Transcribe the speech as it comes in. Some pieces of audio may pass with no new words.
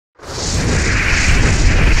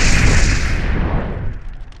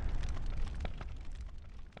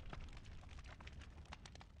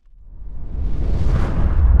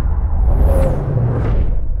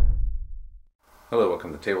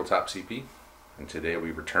Tabletop CP, and today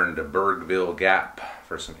we return to Burghville Gap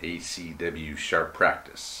for some ACW sharp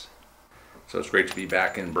practice. So it's great to be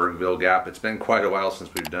back in Burghville Gap. It's been quite a while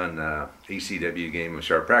since we've done ACW game of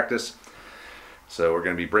sharp practice. So we're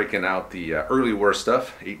going to be breaking out the early war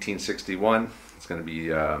stuff, 1861. It's going to be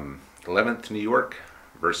 11th New York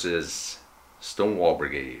versus Stonewall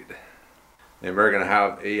Brigade. And we're going to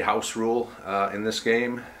have a house rule in this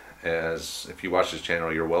game. As if you watch this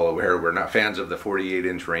channel, you're well aware, we're not fans of the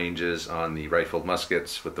 48-inch ranges on the rifled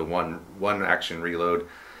muskets with the one action reload.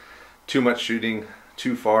 Too much shooting,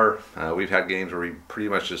 too far. We've had games where we pretty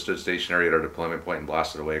much just stood stationary at our deployment point and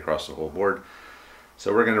blasted away across the whole board.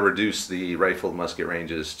 So we're going to reduce the rifled musket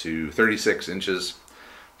ranges to 36 inches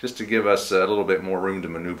just to give us a little bit more room to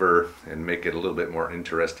maneuver and make it a little bit more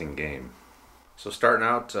interesting game. So starting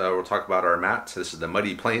out, we'll talk about our mat. This is the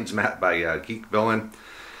Muddy Plains mat by Geek Villain.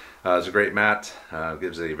 It's a great mat.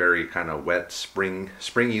 Gives a very kind of wet,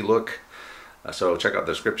 springy look. So check out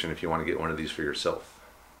the description if you want to get one of these for yourself.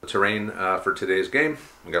 The terrain for today's game,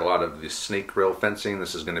 we got a lot of the snake rail fencing.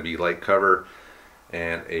 This is going to be light cover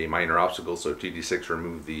and a minor obstacle. So TD6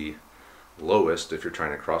 remove the lowest if you're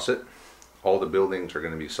trying to cross it. All the buildings are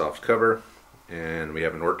going to be soft cover, and we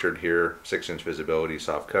have an orchard here, 6-inch visibility,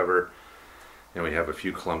 soft cover, and we have a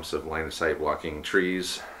few clumps of line of sight blocking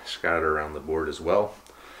trees scattered around the board as well.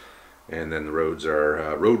 And then the roads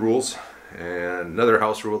are road rules. And another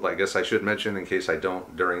house rule I guess I should mention in case I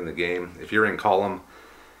don't during the game. If you're in column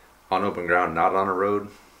on open ground, not on a road,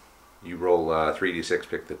 you roll 3d6,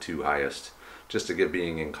 pick the 2 highest, just to give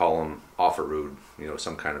being in column off a road, you know,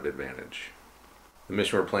 some kind of advantage. The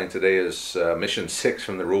mission we're playing today is mission 6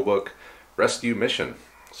 from the rulebook, Rescue Mission.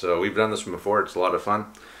 So we've done this one before, it's a lot of fun.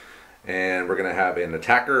 And we're going to have an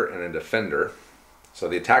attacker and a defender. So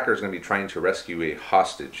the attacker is going to be trying to rescue a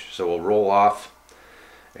hostage. So we'll roll off,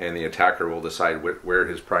 and the attacker will decide where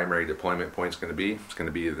his primary deployment point is going to be. It's going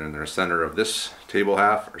to be either in the center of this table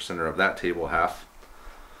half or center of that table half.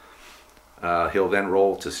 He'll then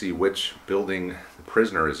roll to see which building the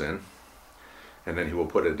prisoner is in, and then he will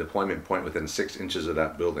put a deployment point within 6 inches of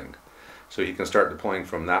that building. So he can start deploying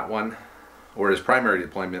from that one, or his primary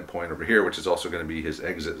deployment point over here, which is also going to be his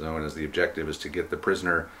exit zone, as the objective is to get the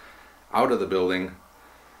prisoner out of the building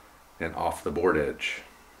and off the board edge.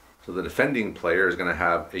 So the defending player is going to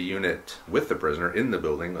have a unit with the prisoner in the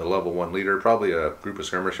building, a level 1 leader, probably a group of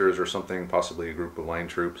skirmishers or something, possibly a group of line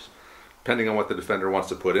troops, depending on what the defender wants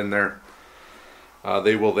to put in there.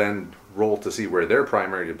 They will then roll to see where their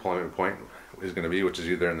primary deployment point is going to be, which is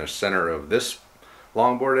either in the center of this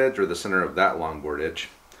long board edge or the center of that long board edge.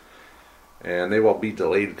 And they will be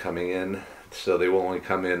delayed coming in, so they will only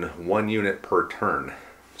come in 1 unit per turn.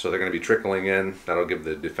 So they're going to be trickling in. That'll give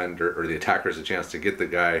the defender or the attackers a chance to get the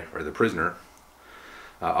guy or the prisoner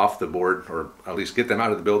off the board, or at least get them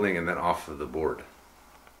out of the building and then off of the board.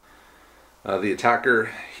 The attacker,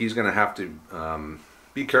 he's going to have to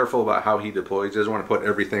be careful about how he deploys. He doesn't want to put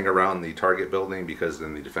everything around the target building, because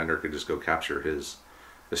then the defender could just go capture his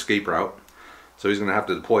escape route. So he's going to have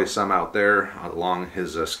to deploy some out there along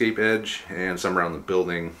his escape edge and some around the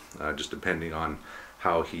building, just depending on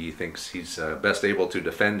how he thinks he's best able to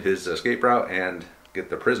defend his escape route and get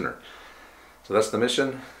the prisoner. So that's the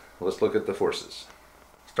mission. Let's look at the forces.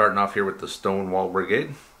 Starting off here with the Stonewall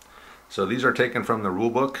Brigade. So these are taken from the rule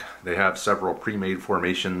book. They have several pre-made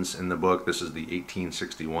formations in the book. This is the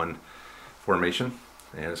 1861 formation,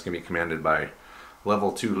 and it's going to be commanded by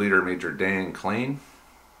level 2 leader Major Dan Klein.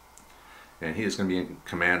 And he is going to be in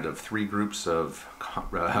command of 3 groups of,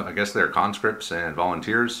 I guess they're conscripts and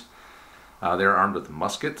volunteers. They're armed with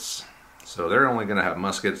muskets, so they're only going to have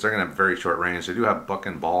muskets. They're going to have very short range. They do have buck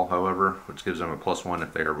and ball, however, which gives them a +1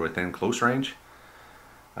 if they are within close range.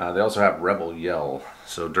 They also have rebel yell,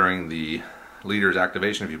 so during the leader's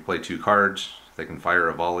activation, if you play 2 cards, they can fire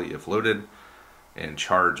a volley if loaded and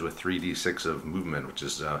charge with 3d6 of movement, which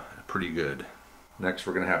is pretty good. Next,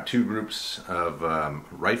 we're going to have 2 groups of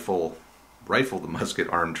rifled musket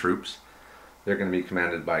armed troops. They're going to be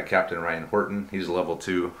commanded by Captain Ryan Horton. He's a level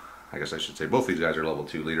 2. I guess I should say both these guys are level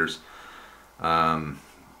 2 leaders. And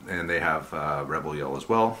they have rebel yell as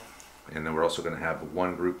well. And then we're also going to have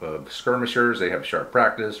 1 group of skirmishers. They have sharp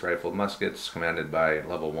practice, rifled muskets, commanded by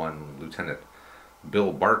level 1 Lieutenant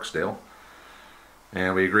Bill Barksdale.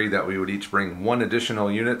 And we agreed that we would each bring 1 additional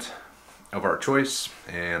unit of our choice.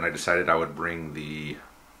 And I decided I would bring the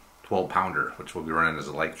 12-pounder, which will be running as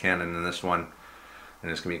a light cannon in this one.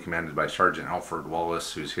 And it's going to be commanded by Sergeant Alfred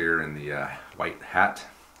Wallace, who's here in the white hat.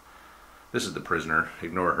 This is the prisoner.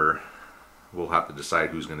 Ignore her. We'll have to decide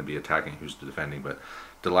who's going to be attacking, who's defending, but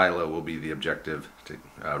Delilah will be the objective to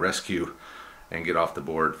rescue and get off the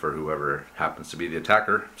board for whoever happens to be the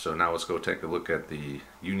attacker. So now let's go take a look at the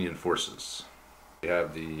Union forces. We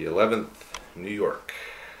have the 11th New York.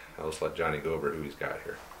 I'll just let Johnny go over who he's got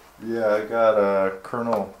here. Yeah, I got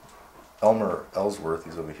Colonel Elmer Ellsworth.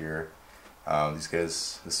 He's over here. These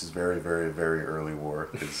guys, this is very, very, very early war,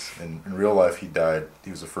 because in real life he died.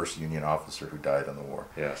 He was the first Union officer who died in the war.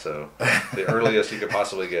 Yeah, so the earliest you could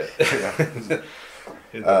possibly get.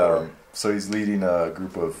 So he's leading a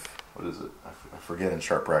group of, what is it? I forget in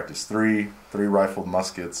sharp practice. Three rifled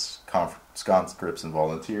muskets, conscripts, and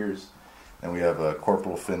volunteers. And we have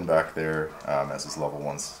Corporal Finn back there as his level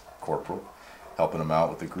 1 corporal, helping him out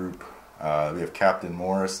with the group. We have Captain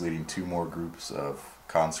Morris leading 2 more groups of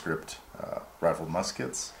conscript rifled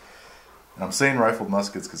muskets. And I'm saying rifled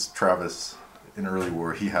muskets because Travis, in early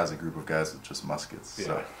war, he has a group of guys with just muskets. Yeah.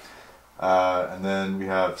 So. And then we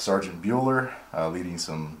have Sergeant Bueller leading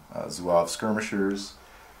some Zouave skirmishers.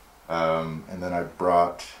 And then I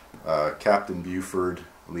brought Captain Buford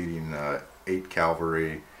leading 8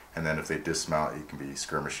 cavalry. And then if they dismount, you can be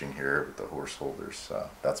skirmishing here with the horse holders.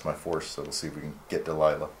 That's my force, so we'll see if we can get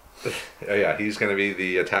Delilah. Oh yeah, he's going to be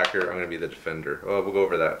the attacker, I'm going to be the defender. Well, we'll go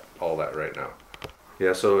over all that right now.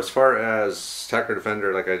 Yeah, so as far as attacker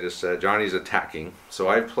defender, like I just said, Johnny's attacking. So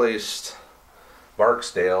I've placed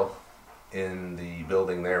Barksdale in the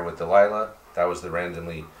building there with Delilah. That was the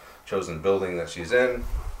randomly chosen building that she's in.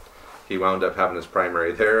 He wound up having his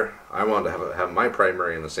primary there. I wanted to have my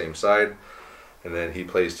primary on the same side. And then he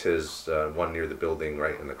placed his one near the building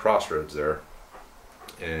right in the crossroads there.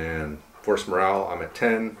 And force morale, I'm at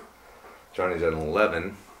 10. Johnny's at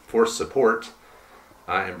 11. Force support,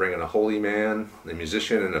 I am bringing a holy man, a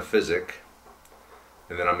musician, and a physic.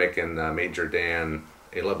 And then I'm making Major Dan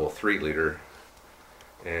a level 3 leader.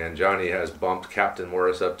 And Johnny has bumped Captain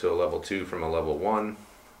Morris up to a level 2 from a level 1.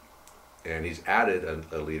 And he's added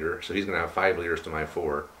a leader, so he's going to have 5 leaders to my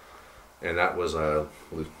 4. And that was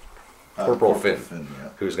Corporal Finn, yeah,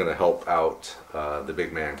 who's going to help out the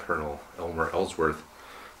big man, Colonel Elmer Ellsworth,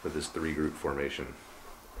 with his 3-group formation.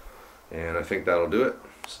 And I think that'll do it,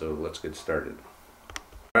 so let's get started.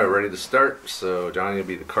 All right, ready to start. So Johnny will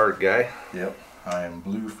be the card guy. Yep, I am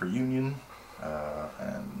blue for Union,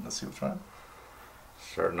 and let's see which one.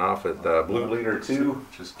 Starting off with blue leader 2,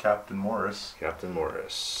 which is Captain Morris. Captain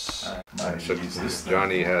Morris. So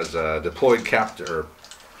Johnny has deployed Captain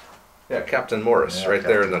Morris, yeah, right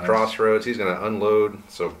there in the crossroads. He's going to unload,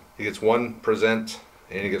 so he gets 1 present,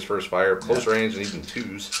 and he gets first fire, close range, and even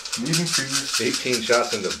 2s. Even 2s. 18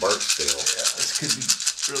 shots into Barksdale. Yeah, this could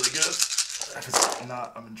be really good. If it's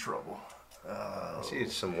not, I'm in trouble. I see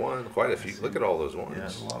some 1, quite a few. Look at all those 1s. Yeah,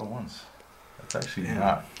 there's a lot of 1s. That's actually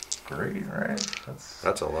not great, right?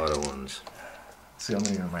 That's a lot of 1s. Let's see how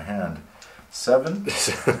many are in my hand. 7?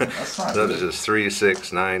 That's not That good. is just 3,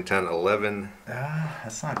 6, 9, 10, 11.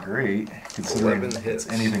 That's not great. 11 hits. It's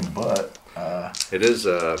anything but. It is.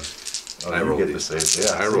 I rolled these. these.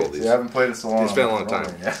 Yeah, I rolled these. I haven't played it so long. It's been a long time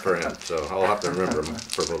for him, so I'll have to remember them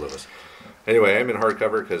for both of us. Anyway, I'm in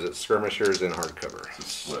hardcover because it's skirmishers in hardcover.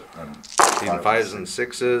 Split. Even 5s and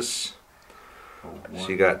 6s.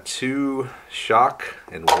 She got 2 shock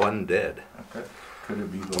and 1 dead. Okay. Could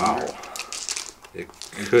it be the leader? Wow. It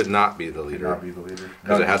could not be the leader. Could not be the leader.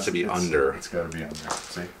 Because it has to be under. It's got to be under.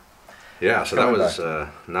 See? Yeah, so that was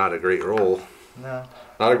not a great roll. No.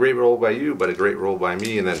 Not a great roll by you, but a great roll by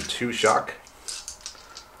me. And then 2 shock.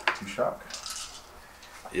 2 shock.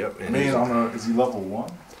 Yep. And is he level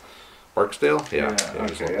 1? Barksdale? Yeah.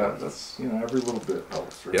 Okay, yeah. That's, every little bit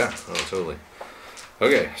helps, right? Yeah, oh, totally.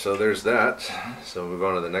 Okay, so there's that. So move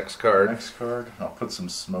on to the next card. Next card. I'll put some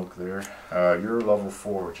smoke there. You're level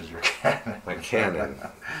 4, which is your cannon. My cannon.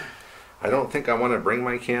 I don't think I want to bring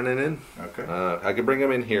my cannon in. Okay. I could bring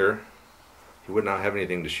him in here. He would not have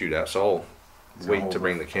anything to shoot at, so I'll wait to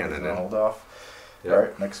bring the cannon in. Hold off. Yep. All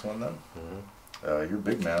right, next one then. You're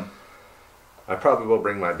big man. I probably will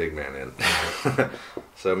bring my big man in.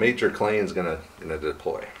 So Major Clane's gonna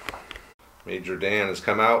deploy. Major Dan has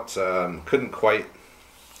come out. Couldn't quite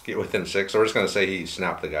get within 6. So we're just gonna say he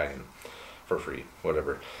snapped the guy in for free,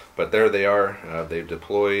 whatever. But there they are. They've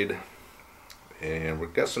deployed, and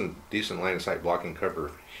we've got some decent line of sight blocking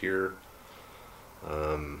cover here.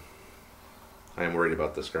 I am worried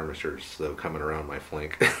about the skirmishers though coming around my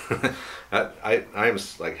flank. I'm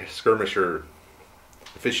like skirmisher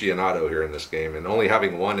aficionado here in this game, and only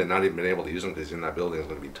having 1 and not even being able to use them because he's in that building is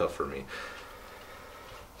going to be tough for me.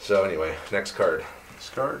 So anyway, next card. Next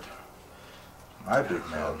card. My big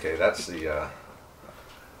man. Okay, that's the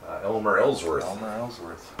Elmer Ellsworth. Elmer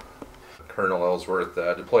Ellsworth. Colonel Ellsworth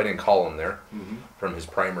deployed in column there from his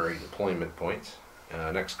primary deployment point.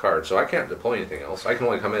 Next card. So I can't deploy anything else. I can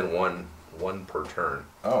only come in one 1 per turn.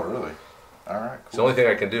 Oh, really? All right, cool. So the only thing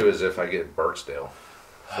I can do is if I get Barksdale.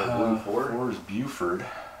 So blue 4 is Buford.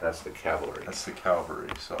 That's the cavalry. That's the cavalry.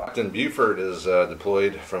 So Captain Buford is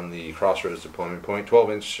deployed from the Crossroads deployment point,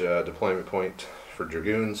 12-inch deployment point for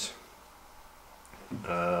dragoons.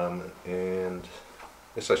 And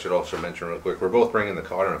I guess I should also mention real quick, we're both bringing the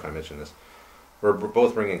collar. I don't know if I mentioned this. We're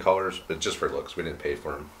both bringing collars, but just for looks. We didn't pay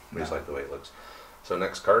for them. We just like the way it looks. So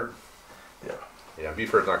next card. Yeah. Yeah,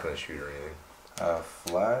 Buford's not going to shoot or anything.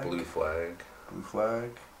 Flag. Blue flag. Blue flag.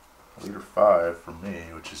 Leader 5 for me,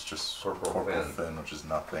 which is just Corporal Finn, which is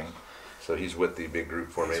nothing. So he's with the big group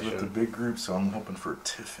formation. He's with the big group, so I'm hoping for a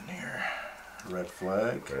Tiffin here. Red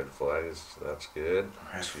flag. Red flag that's good.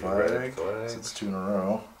 Red 2 flag. red flags. So it's 2 in a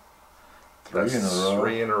row. 3 That's in a row.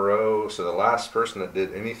 3 in a row. So the last person that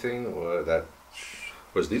did anything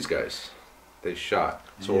was these guys. They shot.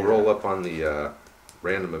 So we'll roll up on the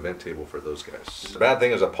random event table for those guys. The bad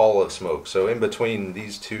thing is a pall of smoke. So in between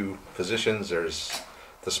these 2 positions,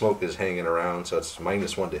 the smoke is hanging around, so it's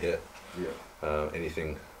 -1 to hit. Yeah.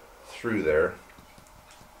 Anything through there.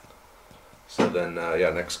 So then,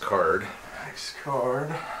 yeah, next card. Next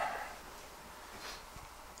card.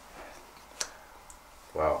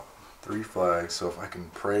 Wow. 3 flags, so if I can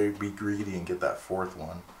pray, be greedy, and get that 4th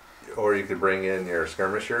one. Or you could bring in your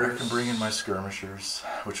skirmishers. I can bring in my skirmishers,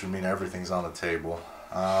 which would mean everything's on the table.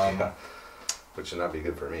 Yeah. Which should not be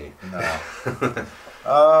good for me. No.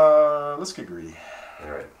 Let's get greedy.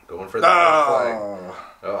 Alright, going for the flag.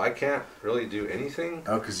 Oh, I can't really do anything.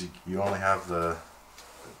 Oh, because you only have the...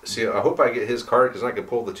 See, I hope I get his card, because I can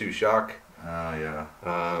pull the 2 shock. Oh, yeah.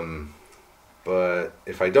 But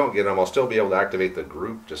if I don't get them, I'll still be able to activate the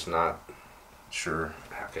group, just not... Sure.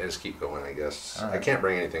 Okay, just keep going, I guess. Right. I can't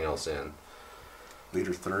bring anything else in.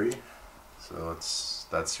 Leader 3. So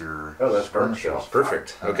that's your... Oh, that's skirmishers.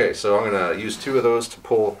 Perfect. Okay, so I'm going to use 2 of those to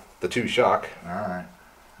pull the 2 shock. Alright.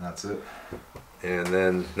 That's it. And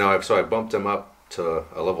then, now I bumped him up to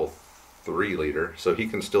a level 3 leader, so he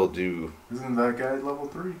can still do... Isn't that guy level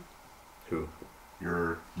 3? Who?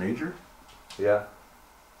 Your major? Yeah.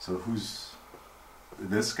 So who's...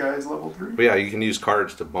 This guy's level 3? But yeah, you can use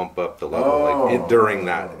cards to bump up the level during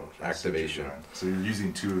that activation. So you're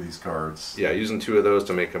using 2 of these cards. Yeah, using 2 of those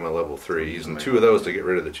to make him a level 3. Using 2 of those to get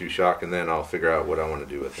rid of the 2 shock, and then I'll figure out what I want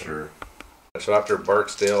to do with him. Sure. So after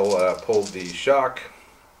Barksdale pulled the shock,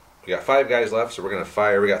 we got 5 guys left, so we're going to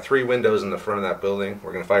fire. We got 3 windows in the front of that building.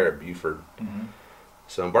 We're going to fire at Buford. Mm-hmm.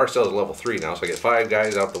 So Barksdale's level 3 now, so I get 5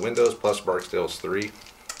 guys out the windows plus Barksdale's 3.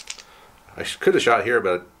 I could have shot here,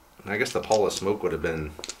 but I guess the pall of smoke would have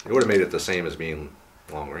made it the same as being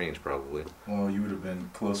long range, probably. Well, you would have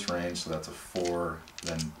been close range, so that's a 4.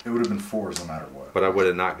 Then it would have been 4s no matter what. But I would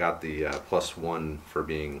have not got the +1 for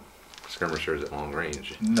being skirmishers at long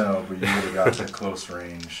range. No, but you would have got the close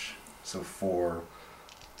range, so 4,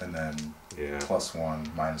 and then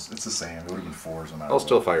 +1 minus. It's the same. It would have been 4s no matter I'll what.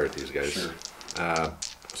 still fire at these guys. Sure.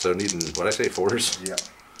 So needing, what I say, 4s? Yeah.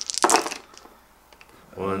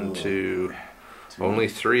 1, 2, only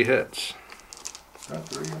 3 hits. Oh,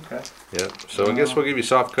 3, okay. Yep. So I guess we'll give you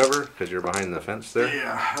soft cover because you're behind the fence there.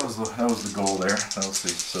 Yeah, that was the goal there. Let's see.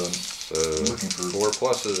 So looking for 4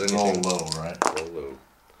 pluses. Anything low, right? Roll low.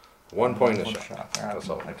 1 point in the shot. All right, That's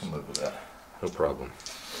all. I can live with that. No problem.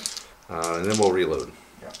 And then we'll reload.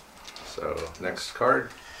 Yeah. So next card.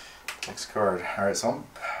 Next card. All right, so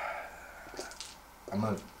I'm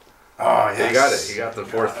gonna. Oh, yes. You got it. You got the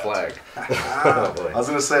 4th flag. Oh, boy. I was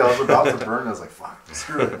gonna say I was about to burn. I was like, "Fuck,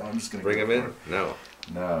 screw it." I'm just gonna bring him in. No.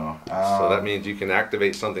 No. So that means you can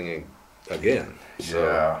activate something again. So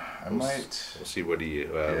yeah, I might. We'll see what he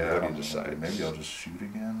decides. Maybe I'll just shoot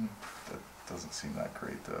again. That doesn't seem that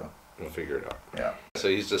great though. We'll figure it out. Yeah. So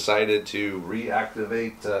he's decided to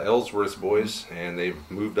reactivate Ellsworth's boys, and they've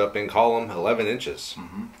moved up in column 11 inches.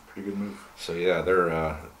 Mm-hmm. Pretty good move. So yeah,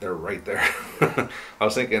 they're right there. I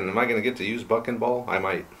was thinking, am I going to get to use buck and ball? I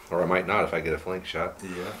might, or I might not if I get a flank shot. Yeah,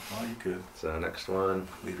 well, you could. So next one.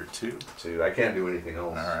 Leader 2. 2. I can't do anything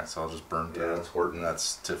else. All right, so I'll just burn through. Yeah, that's Horton.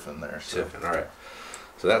 That's Tiffin there. So. Tiffin. All right.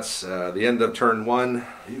 So that's the end of turn 1.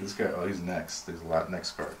 Hey, this guy. Oh, he's next. There's a lot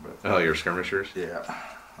next card, but. Oh, your skirmishers. Yeah.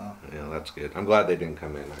 Yeah, that's good. I'm glad they didn't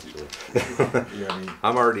come in, actually. Yeah,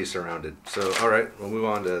 I'm already surrounded. So, all right, we'll move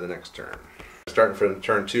on to the next turn. Starting from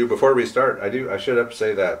turn 2. Before we start, I should have to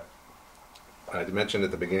say that I mentioned at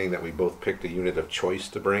the beginning that we both picked a unit of choice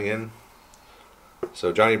to bring in.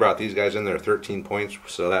 So Johnny brought these guys in. They're 13 points,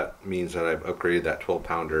 so that means that I've upgraded that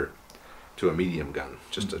 12-pounder to a medium gun,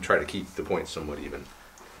 just to try to keep the points somewhat even.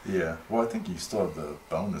 Yeah. Well, I think you still have the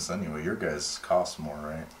bonus anyway. Your guys cost more,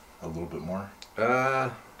 right? A little bit more.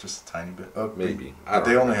 just a tiny bit. Oh, maybe. But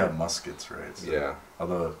they only have muskets, right? So, yeah.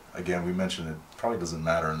 Although, again, we mentioned it probably doesn't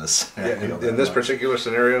matter in this scenario. Yeah, in this particular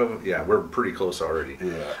scenario, yeah, we're pretty close already.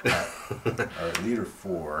 Yeah. All right, leader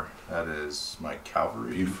 4. That is my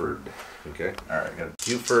cavalry. Buford. Okay. All right, got it.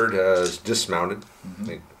 Buford has dismounted. I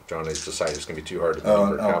think John has decided it's going to be too hard to Oh,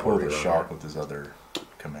 maneuver I'll pull cavalry the around shock here. with his other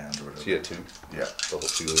command or whatever. So you had 2? Yeah. Level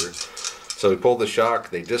 2 leader. So we pulled the shock,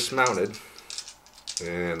 they dismounted,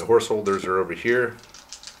 and the horse holders are over here,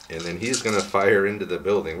 and then he's going to fire into the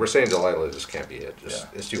building. We're saying Delilah just can't be hit. Just,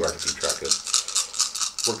 It's too hard to keep track of.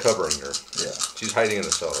 We're covering her. Yeah. She's hiding in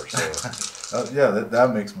the cellar. So. Yeah,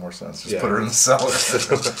 that makes more sense. Just put her in the cellar.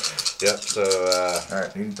 Yep, so... all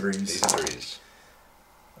right, needing 3s. Needing 3s.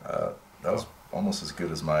 That was almost as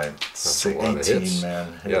good as my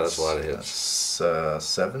 18-man hits. Yeah, that's a lot of hits. That's,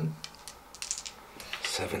 7?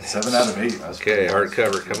 7 hits. 7 out of 8. Okay, hard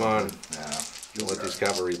cover, come on. Yeah. Don't let these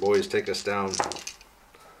cavalry boys take us down.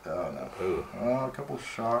 Oh, no. Ooh. A couple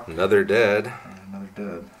shock. Another dead. Another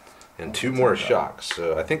dead. And 2 more shocks.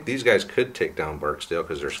 So I think these guys could take down Barksdale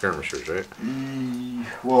because they're skirmishers, right?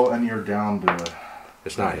 Well, and you're down to...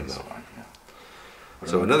 It's not him, though. Yeah.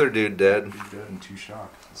 So another dude dead. Dead and 2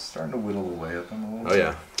 shock. It's starting to whittle away at them a little bit. Oh,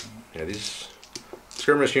 yeah. Yeah, these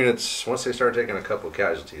skirmish units, once they start taking a couple of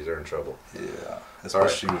casualties, they're in trouble. Yeah.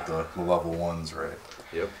 Especially with the level 1s, right?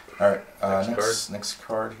 Yep. All right. Next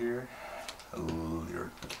card here.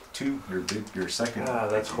 Your second.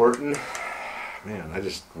 That's Horton. Man,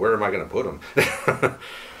 where am I going to put him?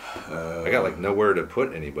 I got like nowhere to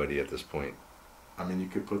put anybody at this point. I mean, you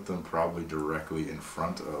could put them probably directly in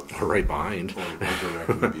front of. Or right behind. Or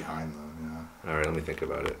directly behind them, yeah. All right, let me think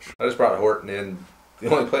about it. I just brought Horton in. The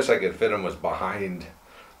only place I could fit him was behind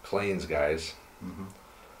Plains guys. Mm-hmm.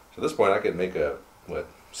 So at this point, I could make a,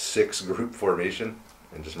 6 group formation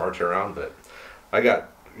and just march around, but I got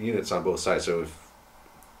units on both sides, so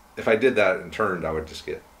if I did that and turned, I would just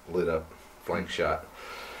get lit up, flank shot.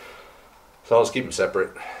 So I'll just keep them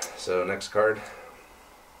separate. So next card.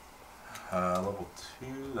 Level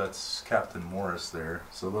 2, that's Captain Morris there.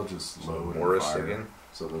 So they'll just load Morris and fire. Again?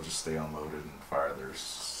 So they'll just stay unloaded and fire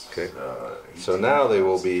theirs. Okay. So now they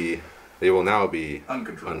will now be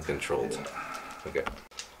uncontrolled. Yeah. Okay.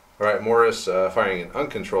 All right, Morris firing an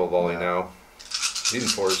uncontrolled volley now. Needing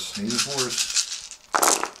force.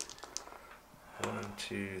 1,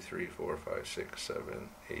 2, 3, 4, 5, 6, 7,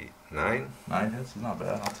 8, 9. 9 hits is not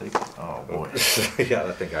bad. I'll take it. Oh boy. Yeah,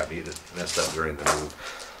 that thing got me. It messed up during the move.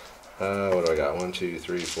 What do I got? 1, 2,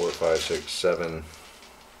 3, 4, 5, 6, 7.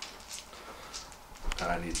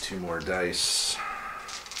 I need 2 more dice.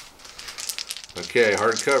 Okay,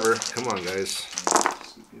 hard cover. Come on, guys.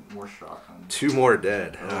 More shock. 2 more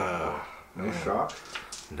dead. No shock.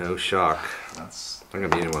 No shock. That's not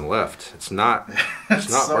gonna be anyone left. It's not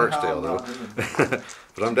Barksdale though.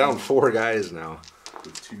 But I'm down 4 guys now.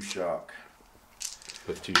 With 2 shock.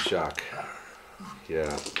 With 2 shock.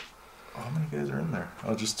 Yeah. How many guys are in there?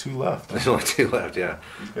 Oh, just 2 left. There's only 2 left, yeah.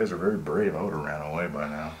 These guys are very brave. I would have ran away by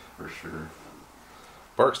now, for sure.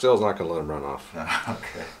 Barksdale's not going to let him run off.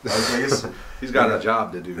 Okay. I guess he's got a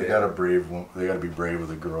job to do. They got to be brave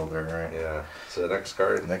with a girl there, right? Yeah. So next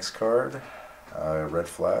card. Next card, red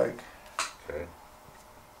flag. Okay.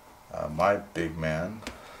 My big man.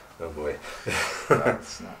 Oh boy.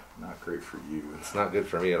 That's not great for you. It's not good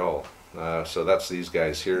for me at all. So that's these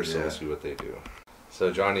guys here. So we'll see what they do.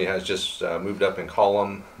 So Johnny has just moved up in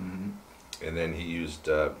column, and then he used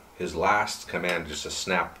his last command just to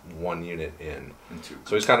snap 1 unit in.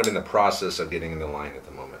 So he's kind of in the process of getting into line at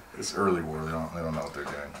the moment. It's early war. They don't know what they're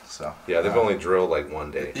doing. So yeah, they've only drilled like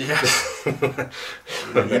 1 day. Yeah.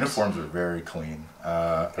 The uniforms are very clean.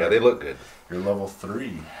 Yeah, they look good. You're level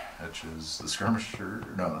 3, which is the skirmisher.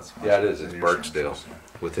 No, that's yeah, it is. It's Barksdale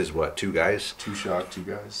with his 2 guys. 2 shock, 2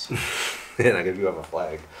 guys. And I do have a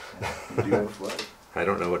flag. You do have a flag. I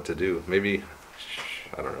don't know what to do. Maybe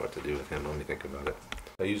I don't know what to do with him. Let me think about it.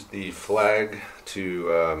 I used the flag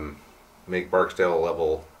to make Barksdale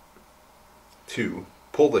level 2,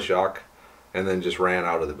 pull the shock, and then just ran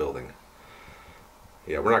out of the building.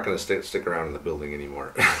 Yeah, we're not going to stick around in the building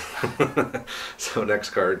anymore. So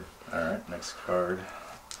next card. All right, next card.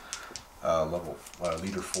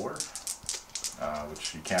 Leader 4,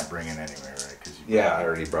 which you can't bring in anyway, right? I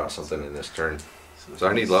already brought something in this turn. So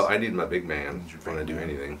I need my big man if I want to do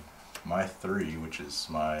anything. My 3, which is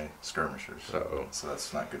my skirmishers. Uh-oh. So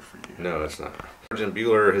that's not good for you. No, it's not. Sergeant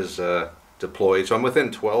Bueller has deployed, so I'm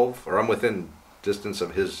within 12, or I'm within distance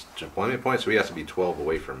of his deployment point, so he has to be 12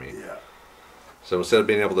 away from me. Yeah. So instead of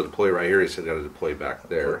being able to deploy right here, he's got to deploy back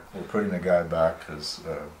there. We're putting the guy back because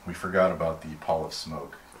we forgot about the pall of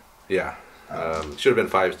smoke. Yeah. Should have been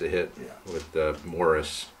 5s to hit with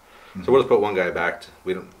Morris. So we'll just put one guy back.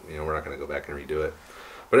 We're not going to go back and redo it.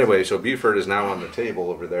 But anyway, so Buford is now on the table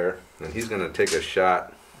over there, and he's going to take a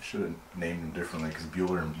shot. I should have named him differently because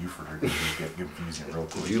Bueller and Buford are going to get confusing real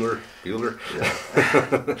quick. Bueller.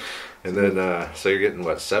 Yeah. And then, so you're getting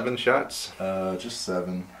what, 7 shots? Just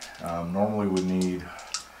 7. Normally would need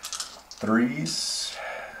 3s.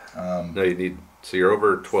 No, you need. So you're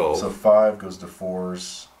over 12. So 5 goes to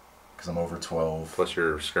 4s because I'm over 12. Plus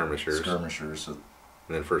your skirmishers. So.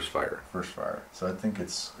 And then first fire. So I think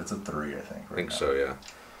it's a 3. I think. I think so, yeah.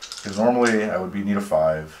 Because normally I would need a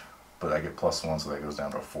 5, but I get +1, so that goes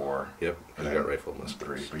down to a 4. Yep. You got rifle muskets.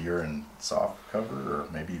 3. But you're in soft cover, or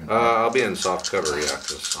maybe even. I'll be in soft cover, yeah,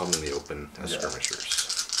 because I'm in the open as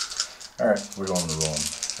skirmishers. All right, we're going to roll them.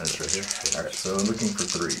 That's right here. All right, so I'm looking for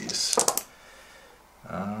 3s.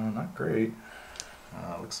 Not great.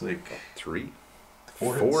 Looks like 3.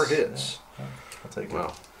 4 hits. Yeah. I'll take it.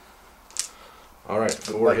 Wow. All right,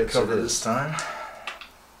 4 hits cover it is. this time.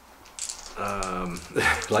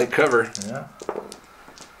 Light cover. Yeah.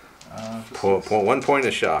 1 point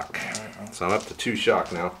of shock. Right, So I'm up to 2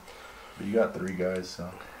 shock now. But you got 3 guys,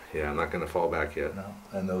 so. Yeah, I'm not going to fall back yet. No,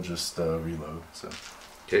 and they'll just reload. So.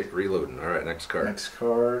 Okay, reloading. All right, next card. Next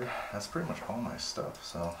card. That's pretty much all my stuff.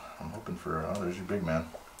 So I'm hoping for. Oh, there's your big man.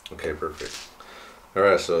 Okay, perfect. All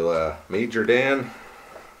right, so Major Dan,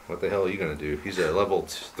 what the hell are you going to do? He's a level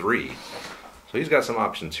 3. So he's got some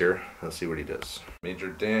options here. Let's see what he does. Major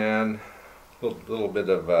Dan, little bit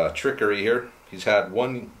of trickery here. He's had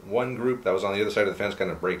one group that was on the other side of the fence kind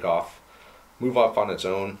of break off, move off on its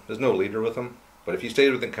own. There's no leader with him, but if he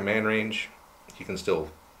stays within command range, he can still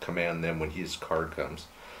command them when his card comes.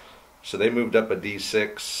 So they moved up a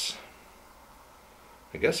D6.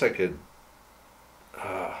 I guess I could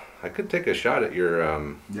take a shot at your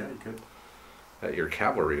yeah, you could. At your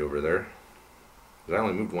cavalry over there. 'Cause I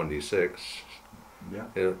only moved 1D6. Yeah.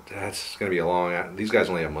 That's going to be a long. These guys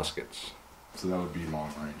only have muskets. So that would be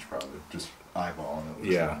long range, probably. Just eyeballing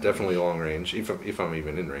it. Yeah, definitely long range. If I'm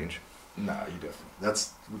even in range. Nah, you definitely.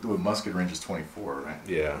 That's with musket range is 24, right?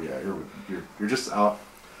 Yeah. Yeah, you're just out.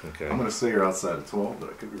 Okay. I'm gonna say you're outside of 12,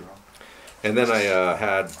 but I could be wrong. And then I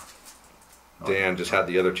had Dan just had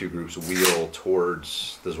the other 2 groups wheel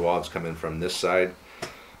towards the Zouaves coming from this side.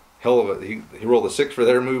 Hell of a he rolled a 6 for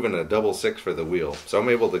their move and a double 6 for the wheel. So I'm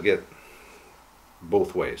able to get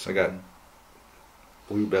both ways. I got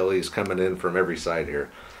blue bellies coming in from every side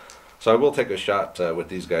here. So I will take a shot with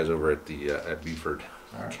these guys over at the at Buford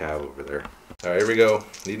Cab over there. All right, here we go.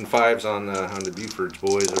 Needing 5s on the Buford's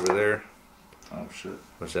boys over there. Oh shit!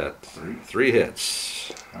 What's that? 3. 3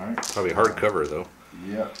 hits. All right. Probably hard cover though.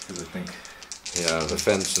 Yeah, because I think. Yeah, the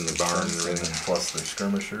fence and the barn and everything. Plus the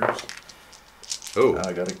skirmishers. Oh.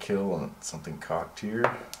 I got a kill on something cocked here.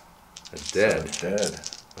 It's dead. So dead.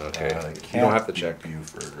 Okay. You don't have to check.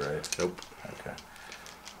 Buford, right? Nope. Okay.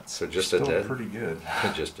 That's So just still a dead. pretty good.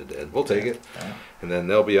 Just a dead. We'll take it. Yeah. And then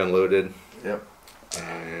they'll be unloaded. Yep.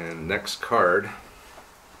 And next card.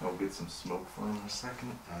 I'll get some smoke for him in a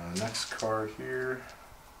second. Next card here.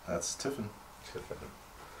 That's Tiffin.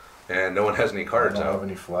 And no one has any cards I don't out. have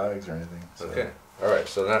any flags or anything. So Okay. All right.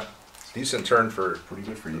 So that decent turn for pretty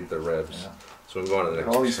good for you. the Revs. Yeah. So we move on to the Look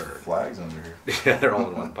next at all these card. flags under here. Yeah, they're all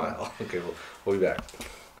in one pile. Okay, we'll be back.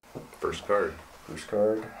 First card. First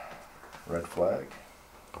card. Red flag.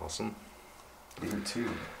 Awesome. Leader 2.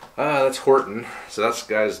 That's Horton. So that's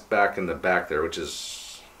guys back in the back there,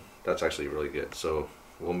 that's actually really good. So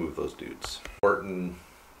we'll move those dudes. Horton,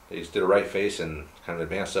 they just did a right face and kind of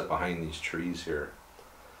advanced up behind these trees here.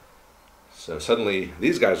 So suddenly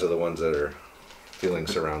these guys are the ones that are feeling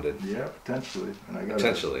surrounded. Yeah, potentially. And I got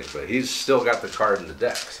Potentially, but he's still got the card in the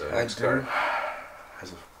deck. So next card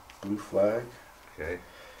has a blue flag. Okay.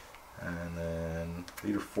 And then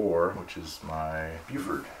leader 4, which is my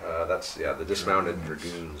Buford. That's the dismounted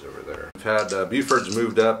dragoons over there. We've had Buford's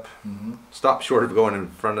moved up, stopped short of going in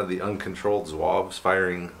front of the uncontrolled Zouaves,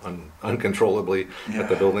 firing uncontrollably at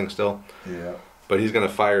the building still. Yeah. But he's going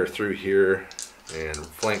to fire through here and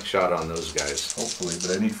flank shot on those guys. Hopefully,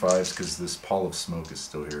 but I need 5s because this pall of smoke is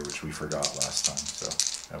still here, which we forgot last time.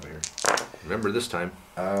 So over here. Remember this time.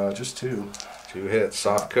 Just 2. 2 hits,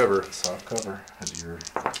 soft cover. Soft cover as your.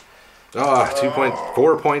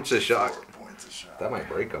 4 points of shock. 4 points of shock. That might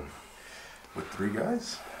break them. With 3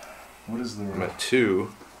 guys? What is the? I'm at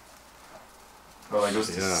 2. Oh, that goes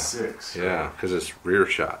to 6. Right? Yeah, because it's rear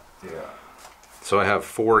shot. Yeah. So I have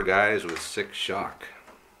 4 guys with 6 shock.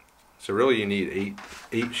 So really you need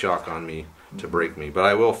 8 shock on me to break me. But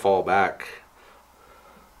I will fall back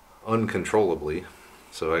uncontrollably.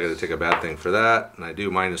 So I got to take a bad thing for that, and I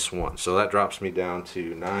do -1. So that drops me down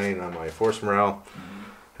to 9 on my force morale,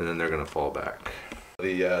 and then they're going to fall back.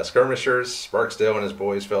 The skirmishers, Barksdale and his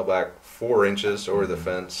boys fell back 4 inches over the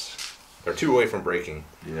fence. They're 2 away from breaking.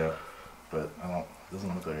 Yeah, but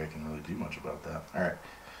doesn't look like I can really do much about that. All right.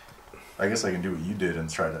 I guess I can do what you did and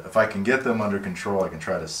try to, if I can get them under control, I can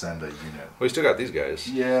try to send a unit. We still got these guys.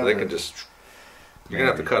 Yeah. So they can just, you're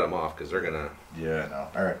going to have to cut them off because they're going to Yeah, no.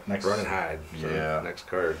 All right, next. run and hide. So Yeah. next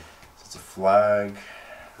card. So it's a flag.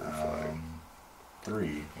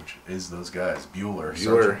 3, which is those guys. Bueller.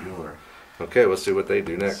 Sergeant Bueller. Okay, let's see what they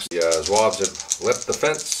do next. The Zouaves have leapt the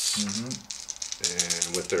fence.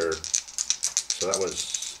 And with their, so that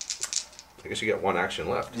was, I guess you got 1 action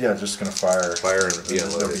left. Yeah, just going to fire. Fire and be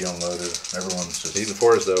unloaded. Be unloaded. Everyone's just... Even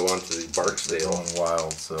 4s, though, onto the Barksdale. Going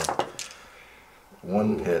wild, so...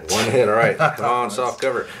 1 hit. 1 hit, all right. Come on, soft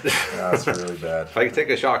cover. That's really bad. If I can take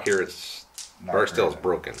a shock here, it's Barksdale's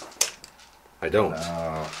broken. I don't.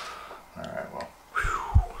 No. All right, well.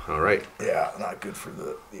 All right. Yeah, not good for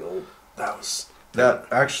the old... That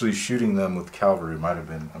actually shooting them with cavalry might have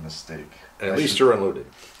been a mistake. At least you're unloaded.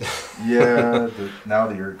 Yeah, now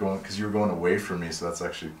that you're going, because you were going away from me, so that's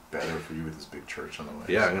actually better for you with this big church on the way.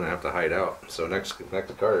 Yeah, I'm gonna have to hide out. So next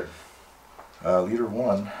card. Leader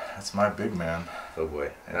 1. That's my big man. Oh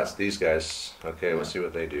boy, that's these guys. Okay, let's see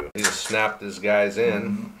what they do. He just snapped these guys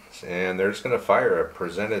in, and they're just gonna fire a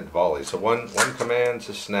presented volley. So one command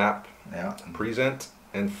to snap, present,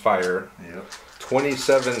 and fire. Yep.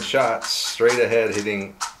 27 shots straight ahead,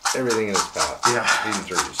 hitting everything in his path. Yeah.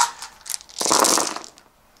 Hitting 3s.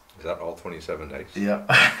 Is that all 27 dice? Yeah.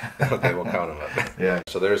 Okay, we'll count them up. Yeah.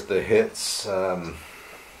 So there's the hits. So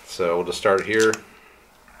we'll just start here,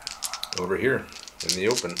 over here, in the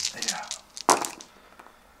open. Yeah.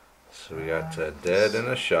 So we got a dead and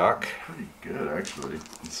a shock. Pretty good, actually.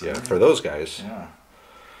 Yeah, for those guys.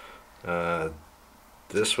 Yeah.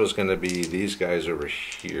 This was going to be these guys over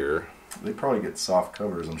here. They probably get soft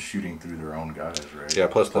covers. I'm shooting through their own guys, right? Yeah,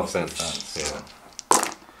 plus the fence. Yeah.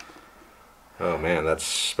 Oh man,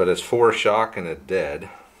 but it's 4 shock and a dead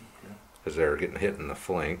because they're getting hit in the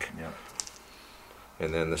flank. Yeah.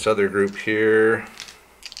 And then this other group here.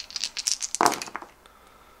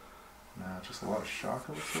 Just a lot of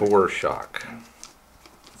shock. 4 shock.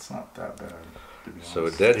 It's not that bad, to be honest. So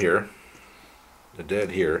a dead here. A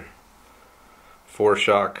dead here. 4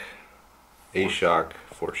 shock. A shock.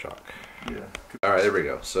 4 shock. Yeah. All right, there we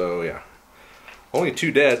go. So yeah, only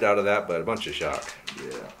 2 dead out of that, but a bunch of shock.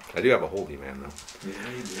 Yeah. I do have a holdie man though. Yeah,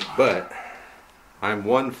 you do. But I'm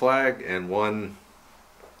 1 flag and 1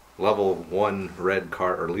 level 1 red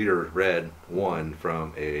card, or leader red 1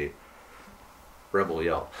 from a rebel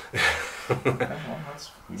yell. Okay,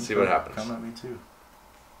 well, see what happens. Come at me too.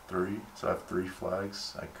 3. So I have 3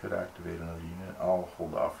 flags. I could activate another unit. I'll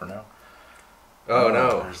hold off for now. Oh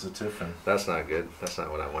no. There's the Tiffin. That's not good. That's not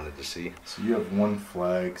what I wanted to see. So you have 1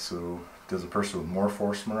 flag, so does a person with more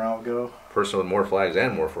force morale go? Person with more flags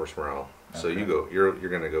and more force morale. So Okay. you go. You're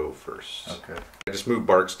gonna go first. Okay. I just moved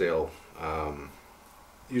Barksdale.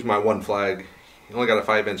 Use my 1 flag. He only got a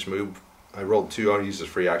 5-inch move. I rolled 2. I'll use his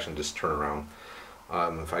free action, just turn around.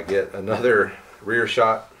 If I get another rear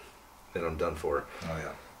shot, then I'm done for. Oh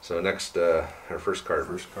yeah. So next, our first card.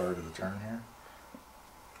 First card of the turn here.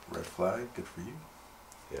 Red flag, good for you.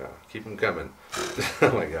 Yeah, keep them coming.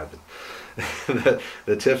 Oh my god.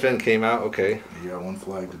 The Tiffin came out, okay. You got 1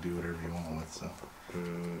 flag to do whatever you want with, so.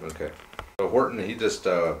 Okay. So Horton, he just,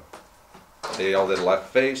 they all did left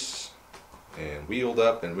face and wheeled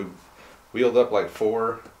up and moved, wheeled up like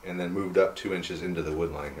 4 and then moved up 2 inches into the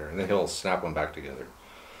wood line here. And then he'll snap them back together.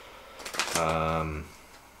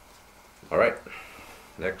 Alright,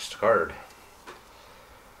 next card.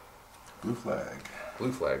 Blue flag.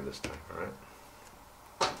 Blue flag this time, alright.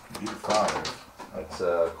 Leader 5. That's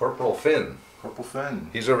Corporal Finn. Corporal Finn.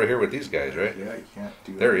 He's over here with these guys, right? Yeah, you can't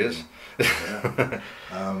do that. There he is. Yeah.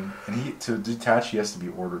 And to detach, he has to be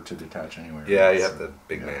ordered to detach anyway. Yeah, right? you have the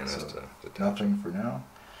big man has so to detach. nothing for now.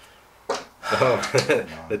 Oh,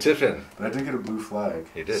 the Tiffin. But I did get a blue flag.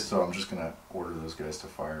 He did. So I'm just going to order those guys to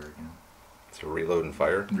fire again. So reload and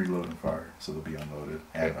fire. Reload and fire. So they'll be unloaded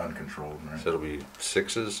and uncontrolled, right? So it'll be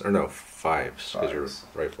 6s, or no, 5s, because you're 5s.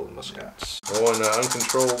 rifle and muskets. Going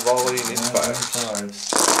uncontrolled volley needs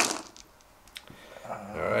 5s.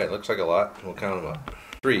 Alright, looks like a lot. We'll count them up.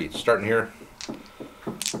 3, starting here.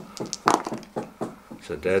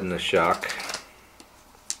 So dead and a shock.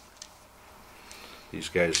 These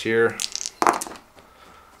guys here.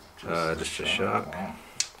 Just a shock. Wow.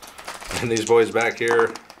 And these boys back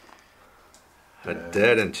here. A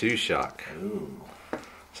dead and 2 shock. Ooh.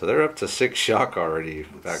 So they're up to 6 shock already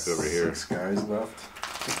back over here. 6 guys left.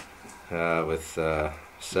 with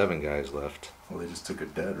 7 guys left. Well, they just took a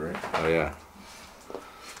dead, right? Oh yeah,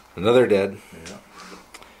 another dead. Yeah.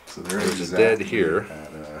 So there There's a dead here.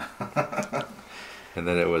 And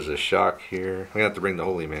then it was a shock here. We're gonna have to bring the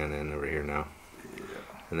holy man in over here now. Yeah.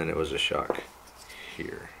 And then it was a shock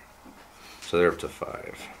here. So they're up to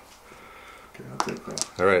 5. Okay, I'll take that.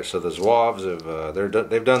 All right. So the Zouaves have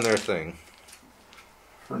they've done their thing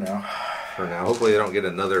For now. for now. Hopefully they don't get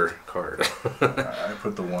another card. I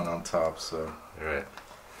put the 1 on top, so All right.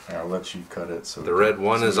 I'll let you cut it. So The red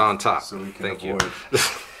 1 is on top. So we can Thank you.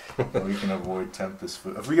 avoid. We can avoid Tempest.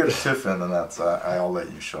 If we get a Tiffin, then I'll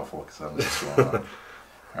let you shuffle because I don't know what's going on.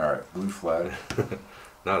 All right, blue flag.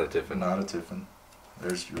 Not a Tiffin. Not a Tiffin.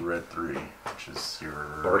 There's your red 3, which is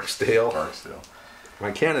your Barksdale. Barksdale.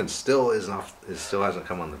 My cannon still still hasn't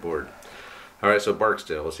come on the board. All right, so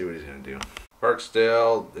Barksdale. Let's see what he's gonna do.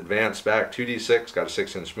 Barksdale advanced back 2d6, got a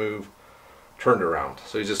 6-inch move, turned around.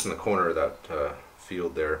 So he's just in the corner of that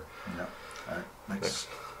field there. Yeah. All right.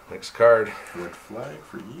 Next card. Red flag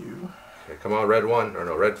for you. Okay, come on, red 1, or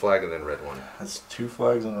no, red flag and then red 1. That's 2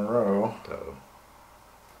 flags in a row. So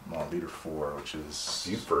No, leader 4, which is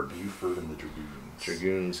Buford. Buford and the Dragoons.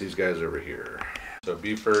 Dragoons, these guys over here. So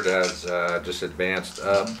Buford has just advanced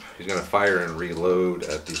up. He's gonna fire and reload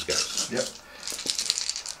at these guys.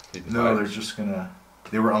 Yep. No, they're just gonna.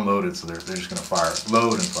 They were unloaded, so they're just gonna fire,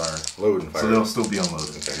 load and fire. Load and fire. So they'll still be unloaded.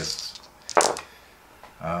 Okay. I guess.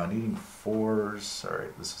 Needing 4s. All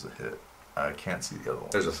right, this is a hit. I can't see the other one.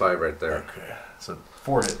 There's a 5 right there. Okay, so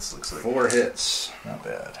 4 hits looks like. 4 hits. Not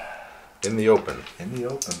bad. In the open. In the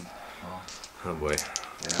open. Oh boy.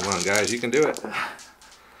 Yeah. Come on, guys, you can do it.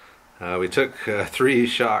 We took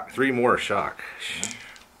 3 more shock.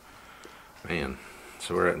 Man,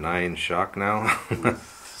 so we're at 9 shock now.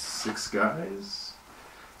 6 guys.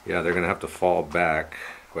 Yeah, they're gonna have to fall back.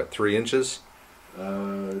 What, 3 inches?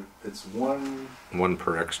 It's 1. 1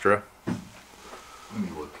 per extra. Let me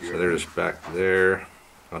look here. So they're just back there.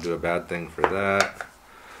 I'll do a bad thing for that.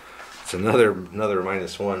 It's another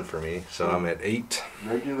 -1 for me. So I'm at 8.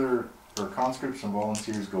 Regular or conscripts and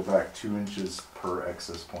volunteers go back 2 inches per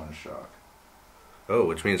excess point of shock. Oh,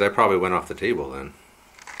 which means I probably went off the table then.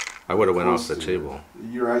 I would have went off the table.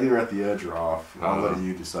 You're either at the edge or off. I'll let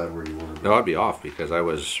you decide where you want to go. No, I'd be off because I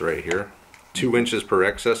was right here. 2 inches per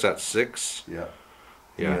excess, that's 6. Yeah.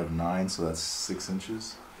 Yeah. You have 9, so that's 6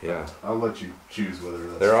 inches. Yeah. I'll let you choose whether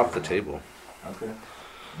that's... They're off the table. Okay.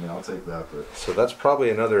 Yeah, I'll take that, but... So that's probably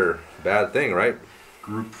another bad thing, right?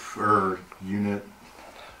 Group or unit.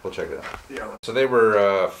 We'll check it out. Yeah. So they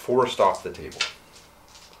were forced off the table.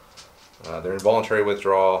 They're involuntary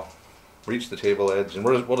withdrawal, reach the table edge, and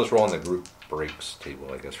we'll just roll on the group breaks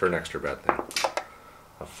table, I guess, for an extra bad thing.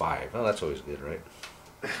 A 5. Oh, that's always good, right?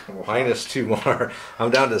 -2 more. I'm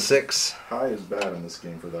down to 6. High is bad in this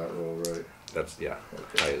game for that roll, right? That's, yeah,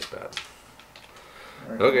 Okay. high is bad.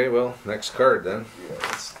 Right. Okay, well, next card then. Yeah,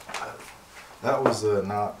 that was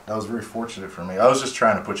that was very fortunate for me. I was just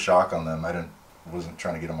trying to put shock on them. Wasn't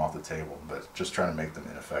trying to get them off the table, but just trying to make them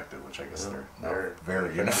ineffective, which I guess they're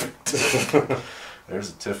very ineffective. There's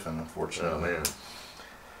a Tiffin, unfortunately. Oh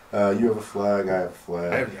man. You have a flag. I have a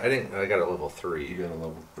flag. I got a level 3. You got a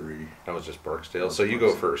level 3. That was just Barksdale. So you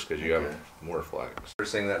go first because you have more flags.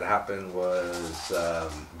 First thing that happened was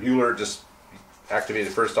Bueller just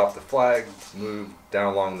activated first off the flag, moved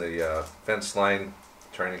down along the fence line,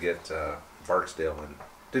 trying to get Barksdale in.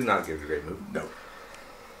 Did not give a great move. No.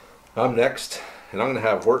 I'm next, and I'm going to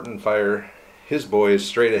have Horton fire his boys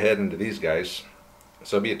straight ahead into these guys.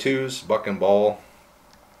 So it'll be a 2s, buck and ball.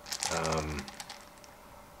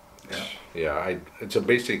 Yeah,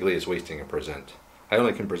 basically it's wasting a present. I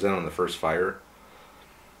only can present on the first fire.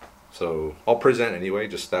 So I'll present anyway,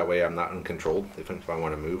 just that way I'm not uncontrolled if I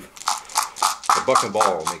want to move. The buck and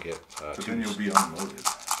ball will make it But then you'll be unloaded.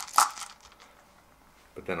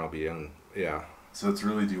 But then I'll be yeah. So it's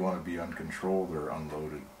really, do you want to be uncontrolled or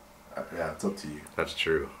unloaded? Yeah, it's up to you. That's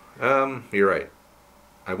true. You're right.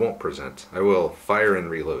 I won't present. I will fire and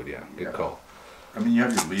reload. Yeah, good call. I mean, you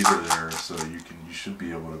have your leader there, so you should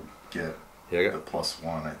be able to get the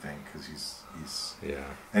 +1, I think, because he's. Yeah.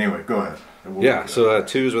 Anyway, go ahead. So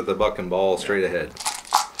 2s with the buck and ball straight ahead.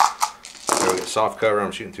 There we go. Soft cover.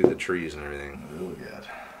 I'm shooting through the trees and everything. Really good.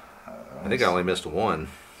 I think I only missed 1.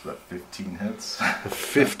 So that 15 hits.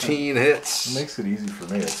 15 hits. It makes it easy for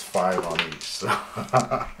me. It's 5 on each. So.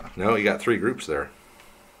 No, you got 3 groups there.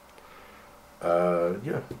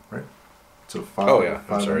 Yeah, right. So 5. Oh yeah, I'm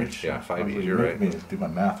five sorry. each. Yeah, 5 each. You You're make right. me do my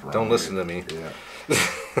math wrong. Don't listen to me. Yeah.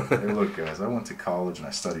 Hey, look, guys, I went to college and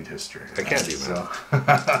I studied history. I can't do so.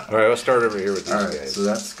 math. All right, let's start over here with these Alright, guys. so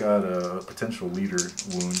that's got a potential leader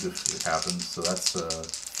wound if it happens. So that's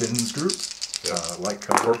Finn's group. Yep. Light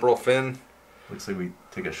cover. Corporal Finn. Looks like we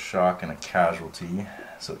take a shock and a casualty,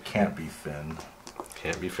 so it can't be Finn.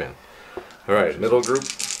 Can't be Finn. All right, middle group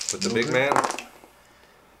with the big man.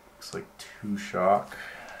 Looks like 2 shock.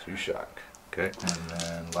 2 shock. Okay. And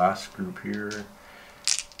then last group here.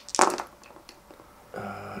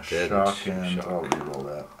 Dead Shock and and shock. I'll reroll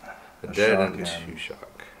that. The A dead shock and and- 2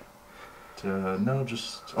 shock. No,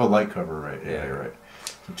 just light cover, right? Yeah, Yeah. you're right.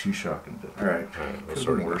 So 2 shock and dead. All right. All right, we'll Could've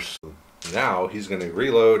sort been it worse. Now he's going to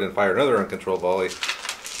reload and fire another uncontrolled volley.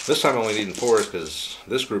 This time only needing 4 because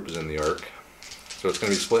this group is in the arc. So it's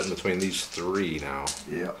going to be split in between these 3 now.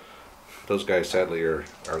 Yeah. Those guys sadly are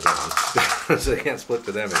gone. So they can't split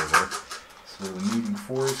to them anymore. So we're needing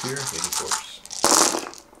 4s here. Needing 4s.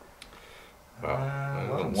 Wow.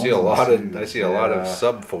 Well, I see a lot of yeah.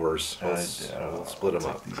 sub 4s. We'll split them I'll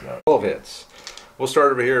up. take these out. 12 hits. We'll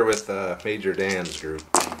start over here with Major Dan's group.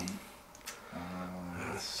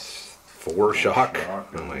 4 shock.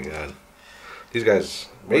 Oh my god. These guys,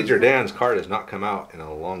 Major Dan's card has not come out in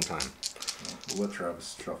a long time. We'll let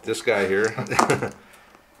Travis shuffle. This guy here,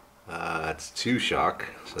 it's 2 shock.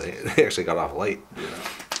 So they actually got off light. Yeah.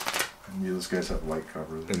 And those guys have light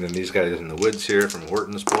cover. And then these guys in the woods here from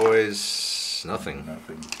Horton's Boys, nothing.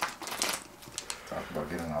 Nothing. Talk about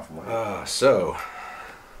getting off light. So,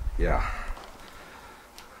 yeah.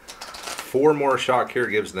 4 more shock here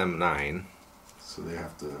gives them 9. So they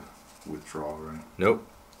have to withdraw, right? Nope,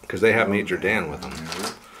 because they have Major Dan with them.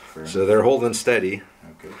 Fair So they're holding steady.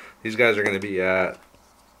 Okay. These guys are going to be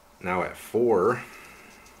now at 4.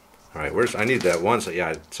 All right, I need that 1 so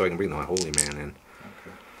I can bring the Holy Man in.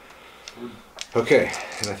 Okay,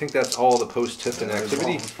 and I think that's all the post-Tifton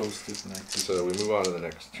activity. So we move on to the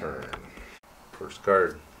next turn. First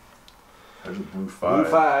card. There's a blue 5.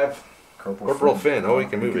 Blue 5. Corporal Finn. Oh, he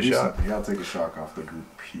can move a shock. You gotta take a shock off the group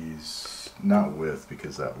he's not with,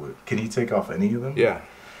 because that would. Can he take off any of them? Yeah.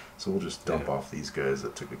 So we'll just dump off these guys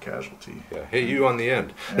that took a casualty. Yeah. Hey, you on the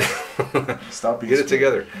end. Yeah. Stop being Get it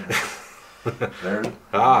together. Yeah. There.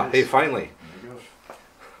 Hey, finally. There you go.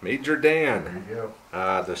 Major Dan. There you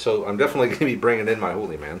go. So I'm definitely going to be bringing in my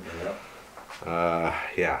Holy Man. Yep.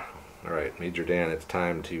 Yeah. All right, Major Dan. It's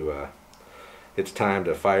time to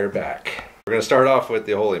fire back. We're going to start off with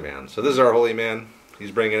the Holy Man. So this is our Holy Man. He's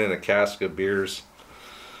bringing in a cask of beers.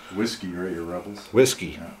 Whiskey, right? Your rebels.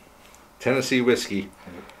 Whiskey. Yeah. Tennessee whiskey.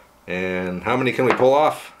 And how many can we pull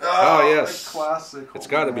off? Oh yes. Classic. It's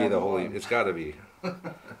got to be the Holy. It's got to be.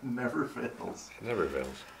 Never fails. It never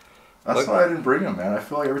fails. That's why I didn't bring him, man. I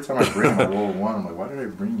feel like every time I bring him, I roll 1. I'm like, why did I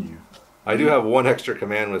bring you? I do have 1 extra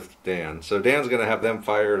command with Dan. So Dan's going to have them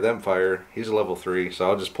fire. He's a level 3, so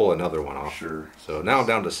I'll just pull another one off. Sure. So now I'm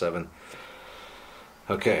down to 7.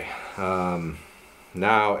 Okay.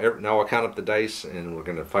 Now I'll count up the dice, and we're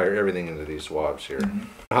going to fire everything into these swabs here.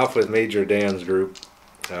 Off with Major Dan's group.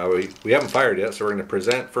 We haven't fired yet, so we're going to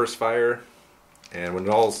present first fire. And when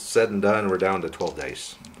all's said and done, we're down to 12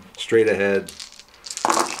 dice. Straight ahead.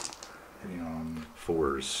 Hitting on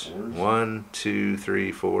 4s. 1, 2,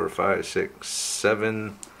 3, 4, 5, 6,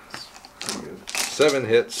 7. pretty good. 7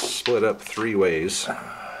 hits, split up 3 ways.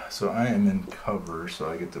 So I am in cover, so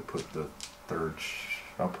I get to put the third.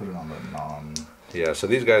 I'll put it on the non. Yeah, so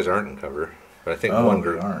these guys aren't in cover. But I think Oh, one they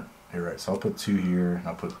group. aren't. You're right. So I'll put 2 here, and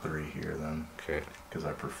I'll put 3 here then, Okay. because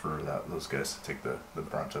I prefer those guys to take the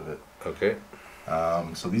brunt of it. Okay.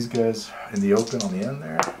 So these guys in the open on the end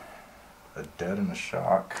there, a dead and a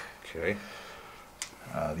shock. Okay.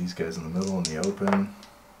 These guys in the middle in the open,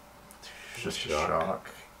 just Shock. a shock.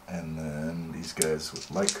 And then these guys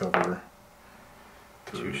with light cover.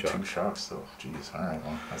 2 Two shocks though. Jeez. All right.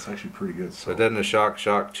 Well, that's actually pretty good. So dead in a shock,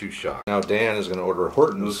 2 shock. Now Dan is going to order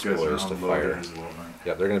Horton's those guys boys are to unloaded fire. as well, right?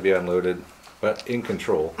 Yeah, they're going to be unloaded, but in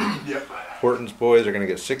control. Yep. Horton's boys are going to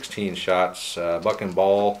get 16 shots. Buck and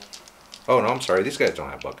ball. Oh no, I'm sorry. These guys don't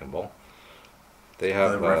have buck and ball. They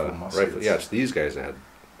have rifle muskets. Yeah, it's these guys that had.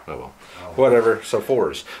 Oh well. Whatever. So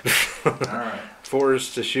 4s. All right.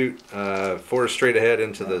 4s to shoot. 4s straight ahead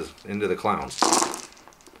into the clowns.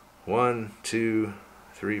 1, 2,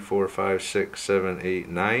 3, 4, 5, 6, 7, 8,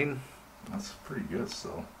 9. That's pretty good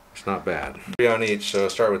still. It's not bad. 3 on each. So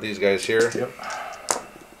start with these guys here. Yep.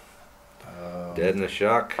 Dead in a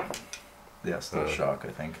shock. Yeah, still shock,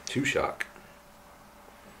 I think. 2 shock.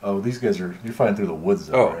 Oh, these guys you're fighting through the woods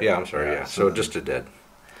though, Oh right? yeah, I'm sorry. Yeah. So then- just a dead.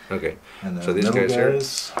 Okay. And then so these middle guys here.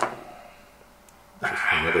 guys, Just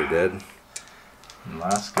another dead. and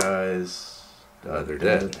last guys, They're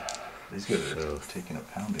dead. These guys are taking a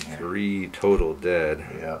pounding here. 3 total dead.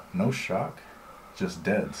 Yeah, no shock, just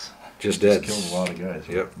deads. Just deads. Killed a lot of guys.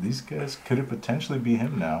 Yep. These guys, could it potentially be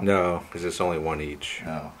him now? No, because it's only 1 each.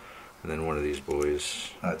 No. And then one of these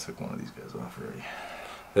boys. I took one of these guys off already.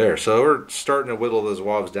 There, so we're starting to whittle those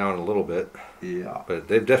Zouaves down a little bit. Yeah. But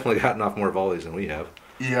they've definitely gotten off more volleys than we have.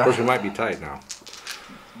 Yeah. Of course, we might be tight now.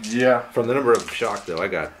 Yeah. From the number of shock, though, I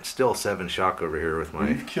got still 7 shock over here with my...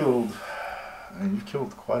 You've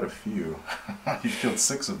killed quite a few. You've killed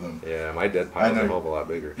 6 of them. Yeah, my dead pile's a hell of a lot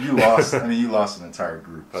bigger. You lost. I mean, you lost an entire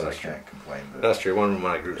group, so I can't complain. But that's true. One of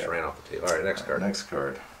my groups ran off the table. All right, next card. Next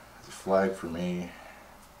card. It's a flag for me.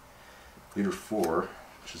 Leader 4,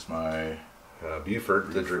 which is my...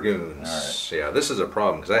 Buford the Dragoons. All right. Yeah, this is a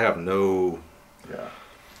problem because I have no... Yeah.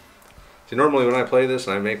 See, normally when I play this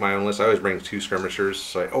and I make my own list, I always bring 2 skirmishers,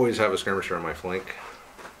 so I always have a skirmisher on my flank.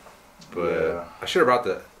 But I should have brought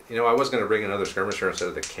the... You know, I was going to bring another skirmisher instead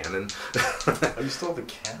of the cannon. Oh, you still have the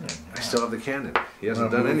cannon. Yeah. I still have the cannon. He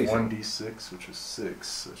hasn't done anything. 1d6, which is 6,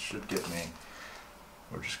 so it should get me...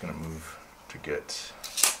 We're just going to move to get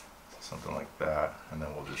something like that, and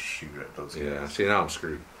then we'll just shoot at those guys. Yeah, see, now I'm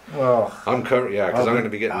screwed. Well... I'm covered, yeah, because I'm going to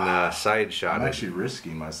be getting side shot. I'm actually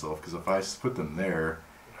risking myself, because if I put them there...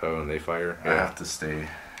 Oh, and they fire? I have to stay...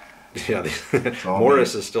 Yeah,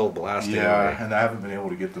 Morris is still blasting away. And I haven't been able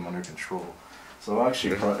to get them under control. So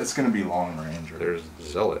actually, it's going to be long range. Right? There's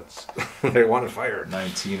zealots. They want to fire.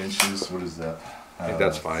 19 inches. What is that? I think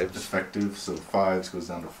that's 5s. Effective. So 5s goes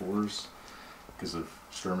down to 4s because of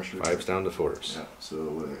skirmishers. 5s down to 4s. Yeah. So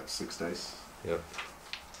what do I have? 6 dice. Yep.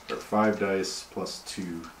 Or 5 dice plus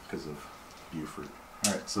 2 because of Buford.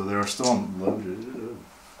 All right. So they're still unloaded.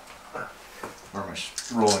 Where am I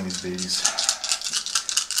rolling these babies?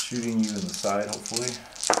 Shooting you in the side, hopefully.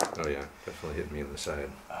 Oh yeah, definitely hit me in the side.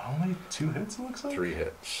 Only 2 hits, it looks like? 3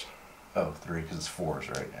 hits. Oh, 3, because it's 4s,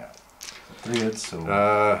 right? Yeah. 3 hits,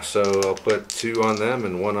 so... So I'll put 2 on them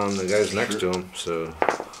and 1 on the guys next to them. So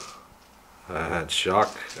I had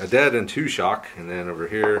shock, a dead and 2 shock, and then over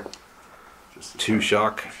here, just 2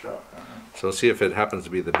 shock. So let's see if it happens to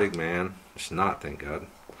be the big man. It's not, thank God.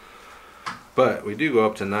 But we do go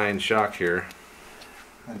up to 9 shock here.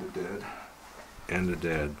 And a dead. And a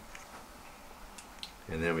dead.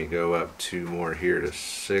 And then we go up 2 more here to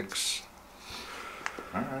 6.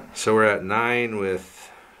 Alright. So we're at 9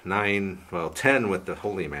 with 10 with the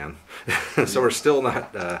holy man. So we're still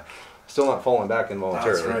not falling back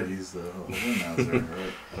involuntarily. That's right, he's the holy man there,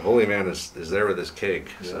 right? The holy man is there with his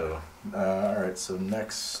cake. Yeah. So alright, so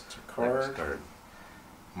next card.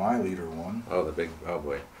 My leader 1. Oh, oh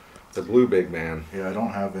boy. The blue big man. Yeah, I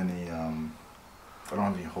don't have any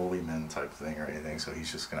holy men type thing or anything, so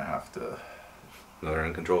he's just gonna have to... Another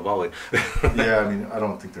uncontrolled volley. Yeah, I mean, I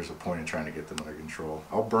don't think there's a point in trying to get them under control.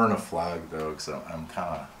 I'll burn a flag though, because I'm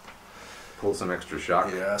kind of... Pull some extra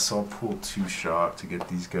shock. Yeah, so I'll pull 2 shock to get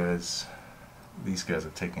these guys. These guys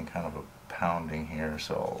are taking kind of a pounding here,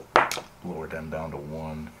 so I'll lower them down to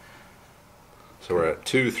 1. So we're at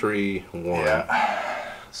 2, 3, 1.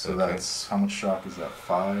 Yeah. So that's, how much shock is that?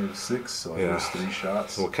 5, 6? So I lose 3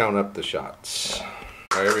 shots. So we'll count up the shots. Yeah.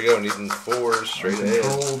 All right, here we go. Needing 4s straight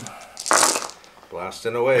ahead.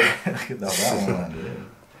 Blasting away. Look at that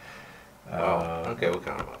one. Wow. Okay, we'll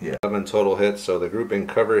count them up. Yeah. 11 total hits. So the grouping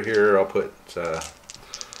cover here, I'll put. So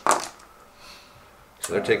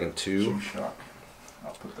they're taking 2. 2 shock.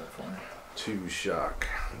 I'll put that for you. 2 shock.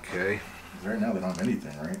 Okay. Right now they don't have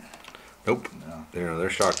anything, right? Nope. No. They're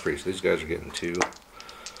shock free. So these guys are getting 2.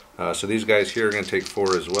 So these guys here are going to take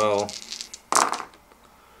 4 as well.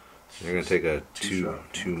 They're going to take a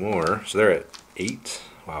 2 more. So they're at 8.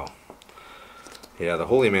 Wow. Yeah, the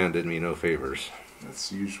holy man did me no favors.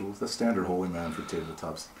 That's usual. That's standard holy man for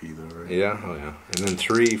tabletop CP though, right? Yeah, oh yeah. And then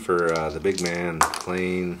 3 for the big man,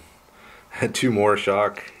 plain. Had 2 more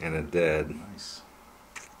shock and a dead. Nice.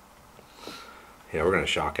 Yeah, we're going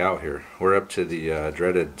to shock out here. We're up to the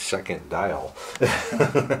dreaded 2nd dial.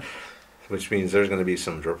 Which means there's going to be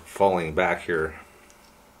some falling back here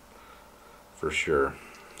for sure.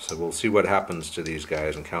 So we'll see what happens to these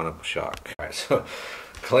guys and count up a shock. Alright, so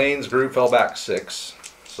Clayne's group fell back 6.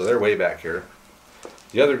 So they're way back here.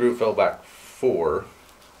 The other group fell back 4.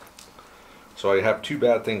 So I have 2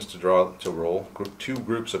 bad things to roll. 2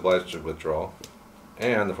 groups obliged to withdraw.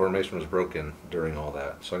 And the formation was broken during all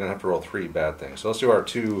that. So I'm going to have to roll 3 bad things. So let's do our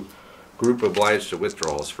 2 group obliged to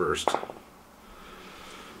withdrawals first.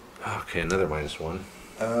 Okay, another -1.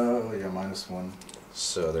 Oh, yeah, -1.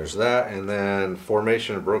 So there's that, and then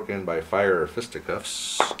formation broken by fire or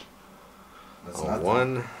fisticuffs. That's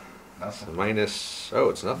 1. Nothing. Minus. Oh,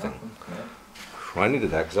 it's nothing. Yeah. Well, I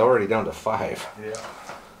needed that because I'm already down to 5. Yeah.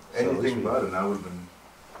 Anything but, and I would have been.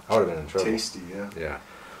 I would have been in trouble. Tasty, yeah. Yeah.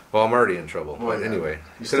 Well, I'm already in trouble. Well, but anyway,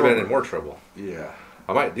 you could have been in more trouble. Yeah.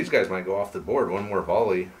 These guys might go off the board. One more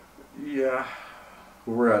volley. Yeah.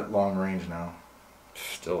 We're at long range now.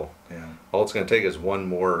 Still. Yeah. All it's going to take is one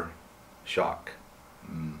more shock.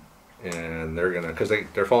 And they're going to, because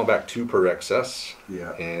they're falling back 2 per excess.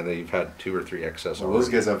 Yeah. And they've had 2 or 3 excess already. Those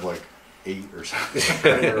guys have like 8 or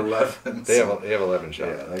something. Or 11. They have 11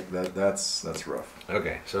 shots. Yeah, like that's rough.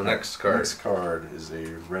 Okay, so next card. Next card is a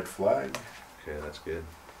red flag. Okay, that's good.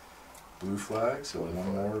 Blue flag, so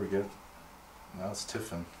one more we get. Now it's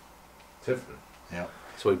Tiffin. Tiffin. Yeah.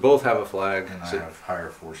 So we both have a flag. And I have higher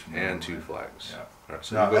force. And 2 flags. Yeah. All right,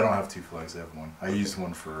 so no, I don't have 2 flags. I have 1. I used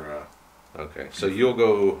 1 for. Okay, so you'll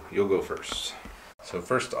go first. So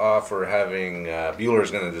first off, we're having Bueller's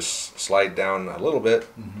going to just slide down a little bit,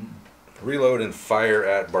 reload and fire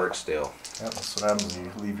at Barksdale. Yep, that's what happens when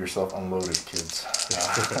you leave yourself unloaded, kids.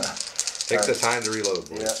 Take the time to reload,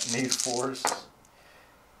 boys. Yeah, need force.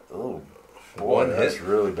 Oh, boy, One that's hit.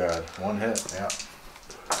 really bad. 1 hit, yeah.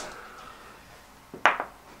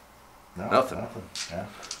 No, Nothing. Yeah.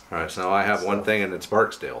 All right, so now I have one thing, and it's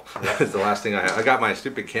Barksdale. It's the last thing I have. I got my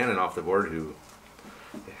stupid cannon off the board, who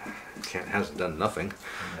hasn't done nothing,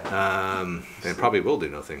 and probably will do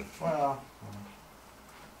nothing. Well,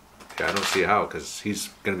 okay, I don't see how, because he's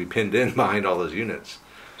going to be pinned in behind all those units.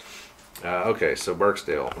 Okay, so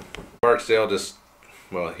Barksdale. Barksdale just,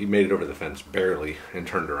 well, he made it over the fence barely and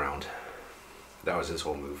turned around. That was his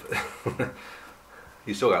whole move.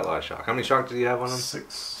 He still got a lot of shock. How many shock did he have on him?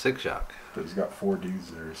 6. 6 shock. But he's got 4 dudes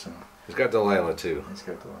there, so. He's got Delilah too. He's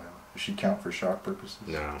got Delilah. Does she count for shock purposes?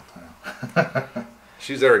 No.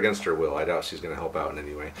 She's there against her will. I doubt she's going to help out in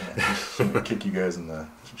any way. Yeah, she's going to kick you guys in the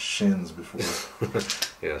shins before.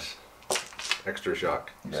 Yes. Extra shock.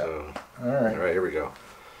 Yeah. So, all right, here we go.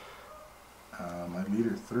 My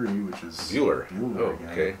leader 3, which is Bueller. Bueller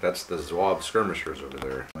Oh, okay. That's the Zouave skirmishers over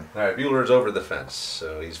there. All right, Bueller's over the fence.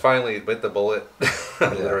 So he's finally bit the bullet,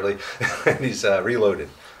 literally, and he's reloaded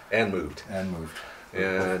and moved. And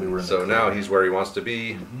so now he's where he wants to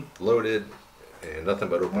be, loaded, and nothing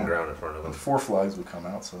but open ground in front of him. 4 flags would come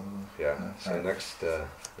out, so. Yeah. So right. next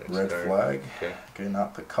red card. flag. Okay,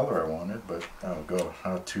 not the color I wanted, but go.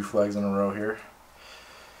 2 flags in a row here.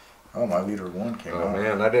 Oh, my leader 1 came out. Oh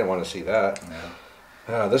man, I didn't want to see that.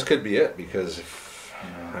 Yeah. This could be it, because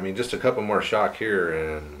I mean, just a couple more shock here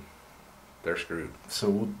and they're screwed. So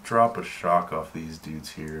we'll drop a shock off these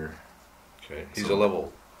dudes here. Okay, he's a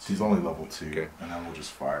level. He's only level 2, okay. And then we'll just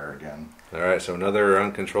fire again. All right, so another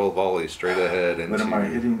uncontrolled volley straight ahead. But am I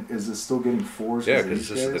hitting? Is it still getting 4s? Yeah, because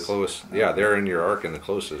this is the closest. Yeah, they're in your arc and the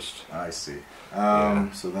closest. I see.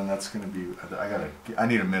 So then that's going to be. I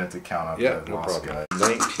need a minute to count up. Yeah, no problem.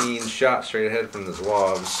 19 shots straight ahead from the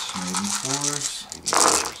Zouaves.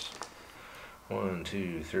 4s. 1,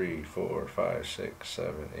 2, 3, 4, 5, 6,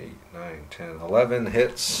 7, 8, 9, 10, 11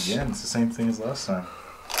 hits. Again, it's the same thing as last time.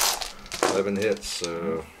 11 hits,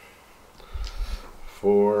 so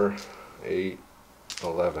 4, 8,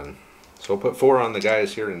 11. So we'll put 4 on the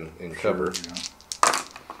guys here in cover. Sure,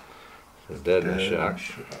 yeah. Dead and shock.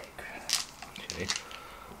 Okay.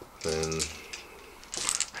 Then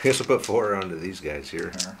I guess we'll put 4 onto these guys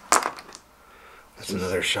here. That's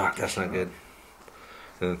another shock. That's not good.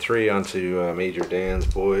 And then 3 onto Major Dan's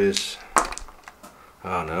boys.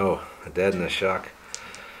 Oh no, a dead and a shock.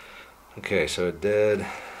 Okay, so a dead.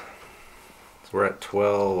 So we're at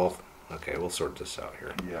 12. Okay, we'll sort this out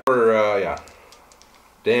here. Yeah.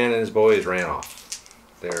 Dan and his boys ran off.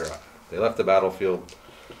 They left the battlefield.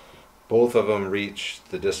 Both of them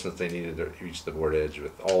reached the distance they needed to reach the board edge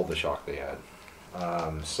with all the shock they had.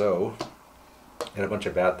 And a bunch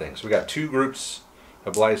of bad things. We got 2 groups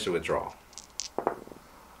obliged to withdraw.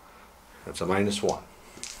 That's a -1.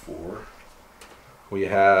 4. We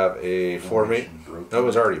have a formation. That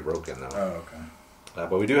was already broken though. Oh, okay.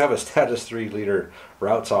 But we do have a status 3 leader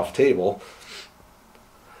routes off table,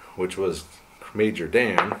 which was Major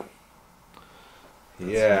Dan.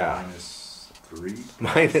 That's -3.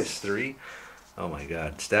 -3. Oh my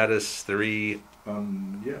God. Status 3.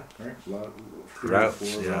 Yeah. Right.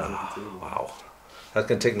 Routes. Yeah. Wow. That's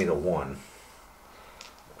gonna take me to 1.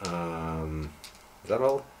 Is that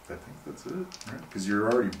all? I think that's it. Right. Because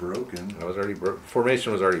you're already broken. I was already broken.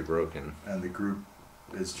 Formation was already broken. And the group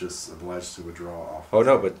is just obliged to withdraw off. Oh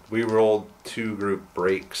no, but we rolled 2 group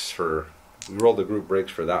breaks for. We rolled the group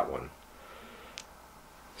breaks for that one.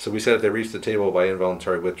 So we said if they reach the table by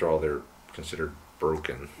involuntary withdrawal, they're considered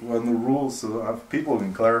broken. Well, in the rules, so people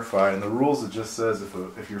can clarify. In the rules, it just says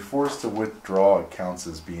if you're forced to withdraw, it counts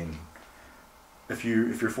as being if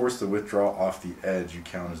you're forced to withdraw off the edge, you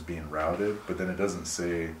count as being routed, but then it doesn't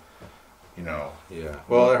say, you know. Yeah.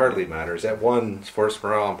 Well, it hardly matters. At 1 force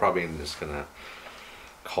morale, I'm probably just gonna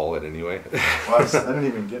call it anyway. Well, I didn't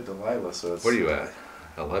even get Delilah, so it's. What are you at?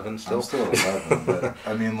 11 still? I'm still at 11, but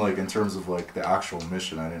I mean, like in terms of like the actual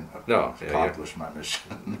mission, I didn't accomplish my mission.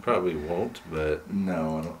 You probably won't, but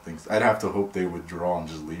no, I don't think so. I'd have to hope they would draw and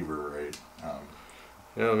just leave her, right?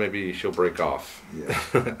 You know, maybe she'll break off.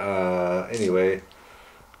 Yeah. Anyway,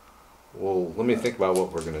 well, let me think about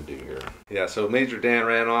what we're gonna do here. Yeah. So Major Dan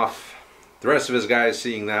ran off. The rest of his guys,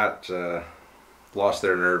 seeing that, lost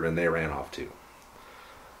their nerve and they ran off too.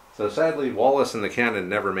 So sadly, Wallace and the cannon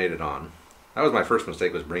never made it on. That was my first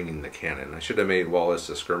mistake, was bringing the cannon. I should have made Wallace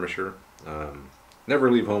a skirmisher.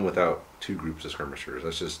 Never leave home without 2 groups of skirmishers.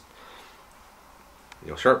 That's just,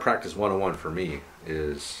 sharp practice 101 for me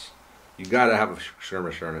is you got to have a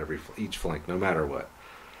skirmisher on each flank, no matter what.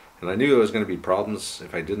 And I knew there was going to be problems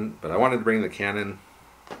if I didn't, but I wanted to bring the cannon.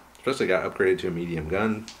 Especially got upgraded to a medium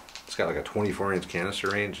gun. It's got like a 24-inch canister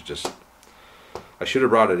range. I should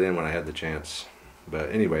have brought it in when I had the chance. But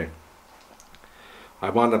anyway, I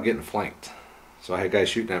wound up getting flanked. So I had guys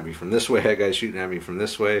shooting at me from this way, I had guys shooting at me from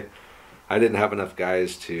this way. I didn't have enough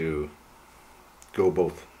guys to go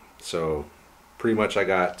both. So pretty much I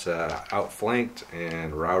got outflanked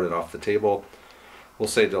and routed off the table. We'll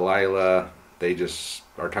say Delilah, they just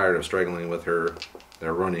are tired of struggling with her.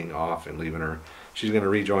 They're running off and leaving her. She's going to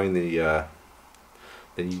rejoin the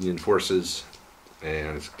Union forces,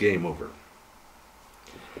 and it's game over.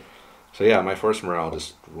 So yeah, my force morale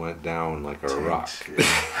just went down like a rock.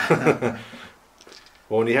 Yeah.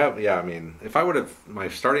 Well, when you have, if I would have, my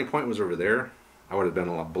starting point was over there, I would have been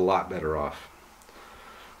a lot better off.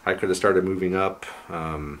 I could have started moving up.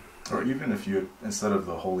 Or even if you, instead of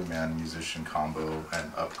the Holy Man Musician combo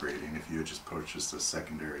and upgrading, if you had just purchased a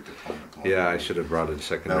secondary deployment plan. Yeah, I should have brought a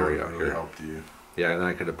secondary out here. That would really helped you. Yeah, and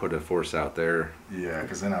I could have put a force out there. Yeah,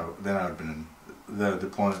 because then I would have been, the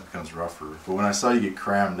deployment becomes rougher. But when I saw you get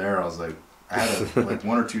crammed there, I was like, I had like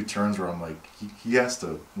 1 or 2 turns where I'm like, he has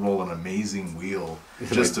to roll an amazing wheel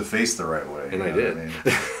just to face the right way. And I did.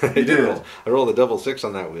 You did. I rolled a double 6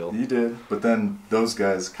 on that wheel. You did. But then those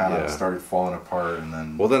guys kind of started falling apart, and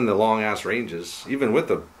then. Well, then the long ass ranges, even with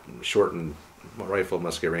the shortened rifle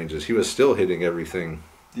musket ranges, he was still hitting everything.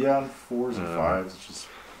 Yeah, on 4s and 5s, it's just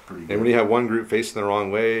pretty good. And when you have one group facing the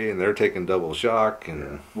wrong way and they're taking double shock,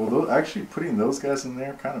 and well, actually putting those guys in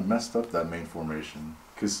there kind of messed up that main formation.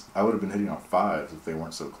 Because I would have been hitting on 5s if they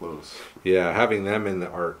weren't so close. Yeah, having them in the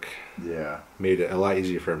arc made it a lot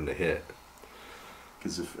easier for them to hit.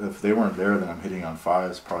 Because if they weren't there, then I'm hitting on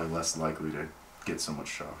 5s, probably less likely to get so much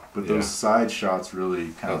shock. But those side shots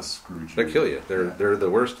really kind of screwed you. They kill you. They're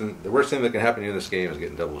the worst. The worst thing that can happen to you in this game is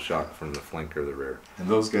getting double shock from the flank or the rear. And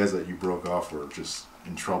those guys that you broke off were just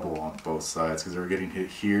in trouble on both sides because they were getting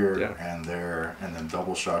hit here and there, and then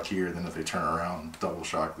double shock here. Then if they turn around, double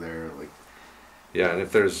shock there, like. Yeah, and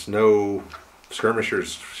if there's no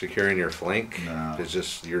skirmishers securing your flank, it's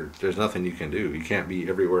just there's nothing you can do. You can't be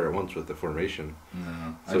everywhere at once with the formation.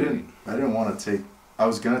 No, so I didn't want to take. I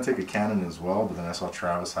was gonna take a cannon as well, but then I saw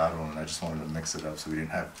Travis had one, and I just wanted to mix it up so we didn't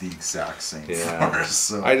have the exact same force.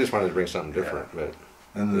 So I just wanted to bring something different, but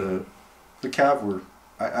and the cav were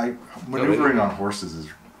maneuvering on horses is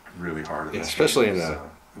really hard. Especially game,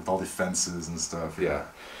 with all the fences and stuff. Yeah,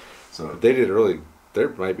 so they did really. They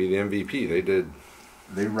might be the MVP.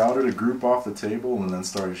 They routed a group off the table and then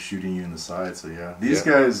started shooting you in the side. So these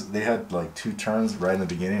guys, they had like 2 turns right in the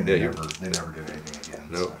beginning. And they never did anything again.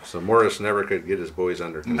 No, so Morris never could get his boys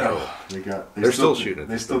under control. No, they're still shooting.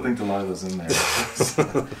 They still think Delilah's in there.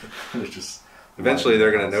 So they're just. Eventually,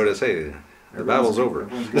 they're going to notice. Hey, the battle's over.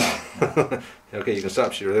 Okay, you can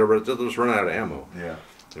stop shooting. They'll just run out of ammo. Yeah.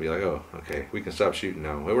 They'll be like, oh, okay, we can stop shooting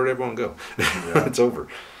now. Where'd everyone go? It's over.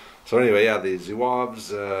 So anyway, the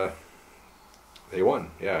Zouaves, they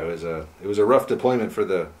won. Yeah, it was a rough deployment for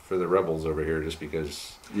the rebels over here, just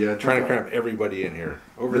because trying to cramp everybody in here.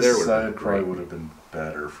 Over there would have been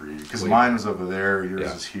better for you because mine was over there,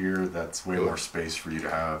 yours is here. That's way more space for you to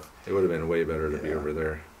have. It would have been way better to be over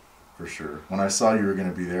there. For sure. When I saw you were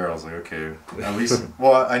going to be there, I was like, okay, at least.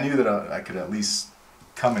 Well, I knew that I could at least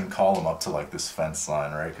come and call them up to like this fence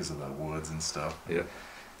line, right, because of the woods and stuff. Yeah.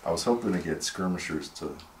 I was hoping to get skirmishers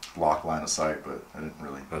to block line of sight, but I didn't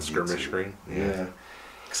really. A skirmish screen. Yeah,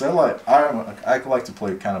 because I like to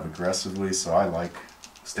play kind of aggressively, so I like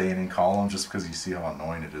staying in column just because you see how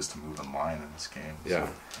annoying it is to move in line in this game. Yeah,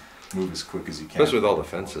 so move as quick as you can. Especially with all the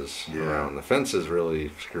fences around. The fences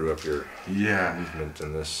really screw up your movement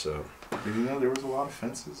in this. So. Did you know there was a lot of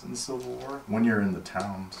fences in the Civil War? When you're in the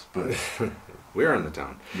towns, but we're in the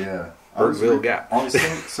town. Yeah. Burghville Gap.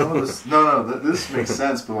 Some of this, no, this makes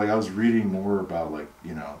sense. But like, I was reading more about like,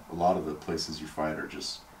 you know, a lot of the places you fight are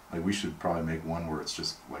just like, we should probably make one where it's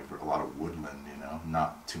just like a lot of woodland, you know,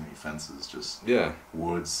 not too many fences, just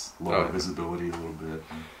woods, low visibility a little bit.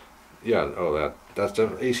 Yeah, that's the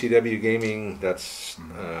ACW gaming. That's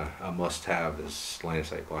a must-have is line of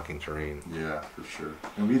sight blocking terrain. Yeah, for sure.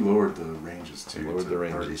 And we lowered the ranges too. Lowered the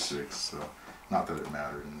ranges. 36, so not that it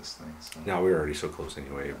mattered in this thing. So. No, we were already so close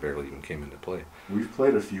anyway. It barely even came into play. We've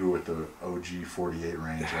played a few with the OG 48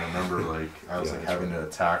 range. I remember like I was like having to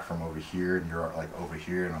attack from over here, and you're like over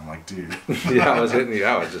here, and I'm like, dude. Yeah, I was hitting you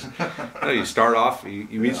out. Just you start off,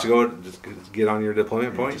 you each go just get on your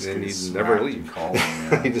deployment point, and then you never leave.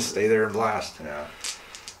 You just stay there and blast. Yeah.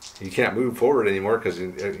 You can't move forward anymore because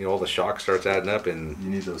you know all the shock starts adding up, and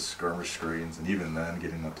you need those skirmish screens, and even then,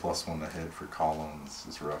 getting the +1 to hit for columns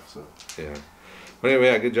is rough. So yeah. But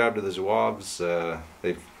anyway, yeah, good job to the Zouaves.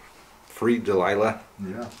 They've freed Delilah.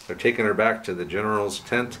 Yeah. They're taking her back to the general's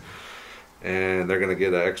tent, and they're going to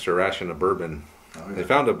get an extra ration of bourbon. Oh, yeah. They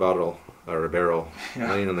found a bottle or a barrel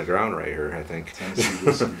laying on the ground right here, I think. Tennessee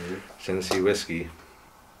whiskey. Tennessee whiskey.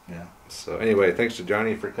 Yeah. So anyway, thanks to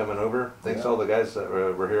Johnny for coming over. Thanks to all the guys that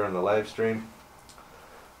were here on the live stream.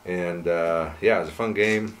 And yeah, it was a fun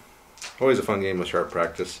game. Always a fun game with sharp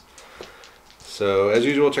practice. So as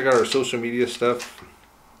usual, check out our social media stuff.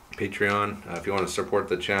 Patreon. If you want to support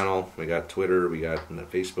the channel, we got Twitter, we got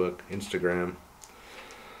Facebook, Instagram.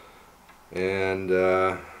 And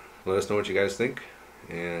let us know what you guys think.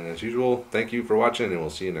 And as usual, thank you for watching, and we'll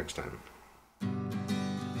see you next time.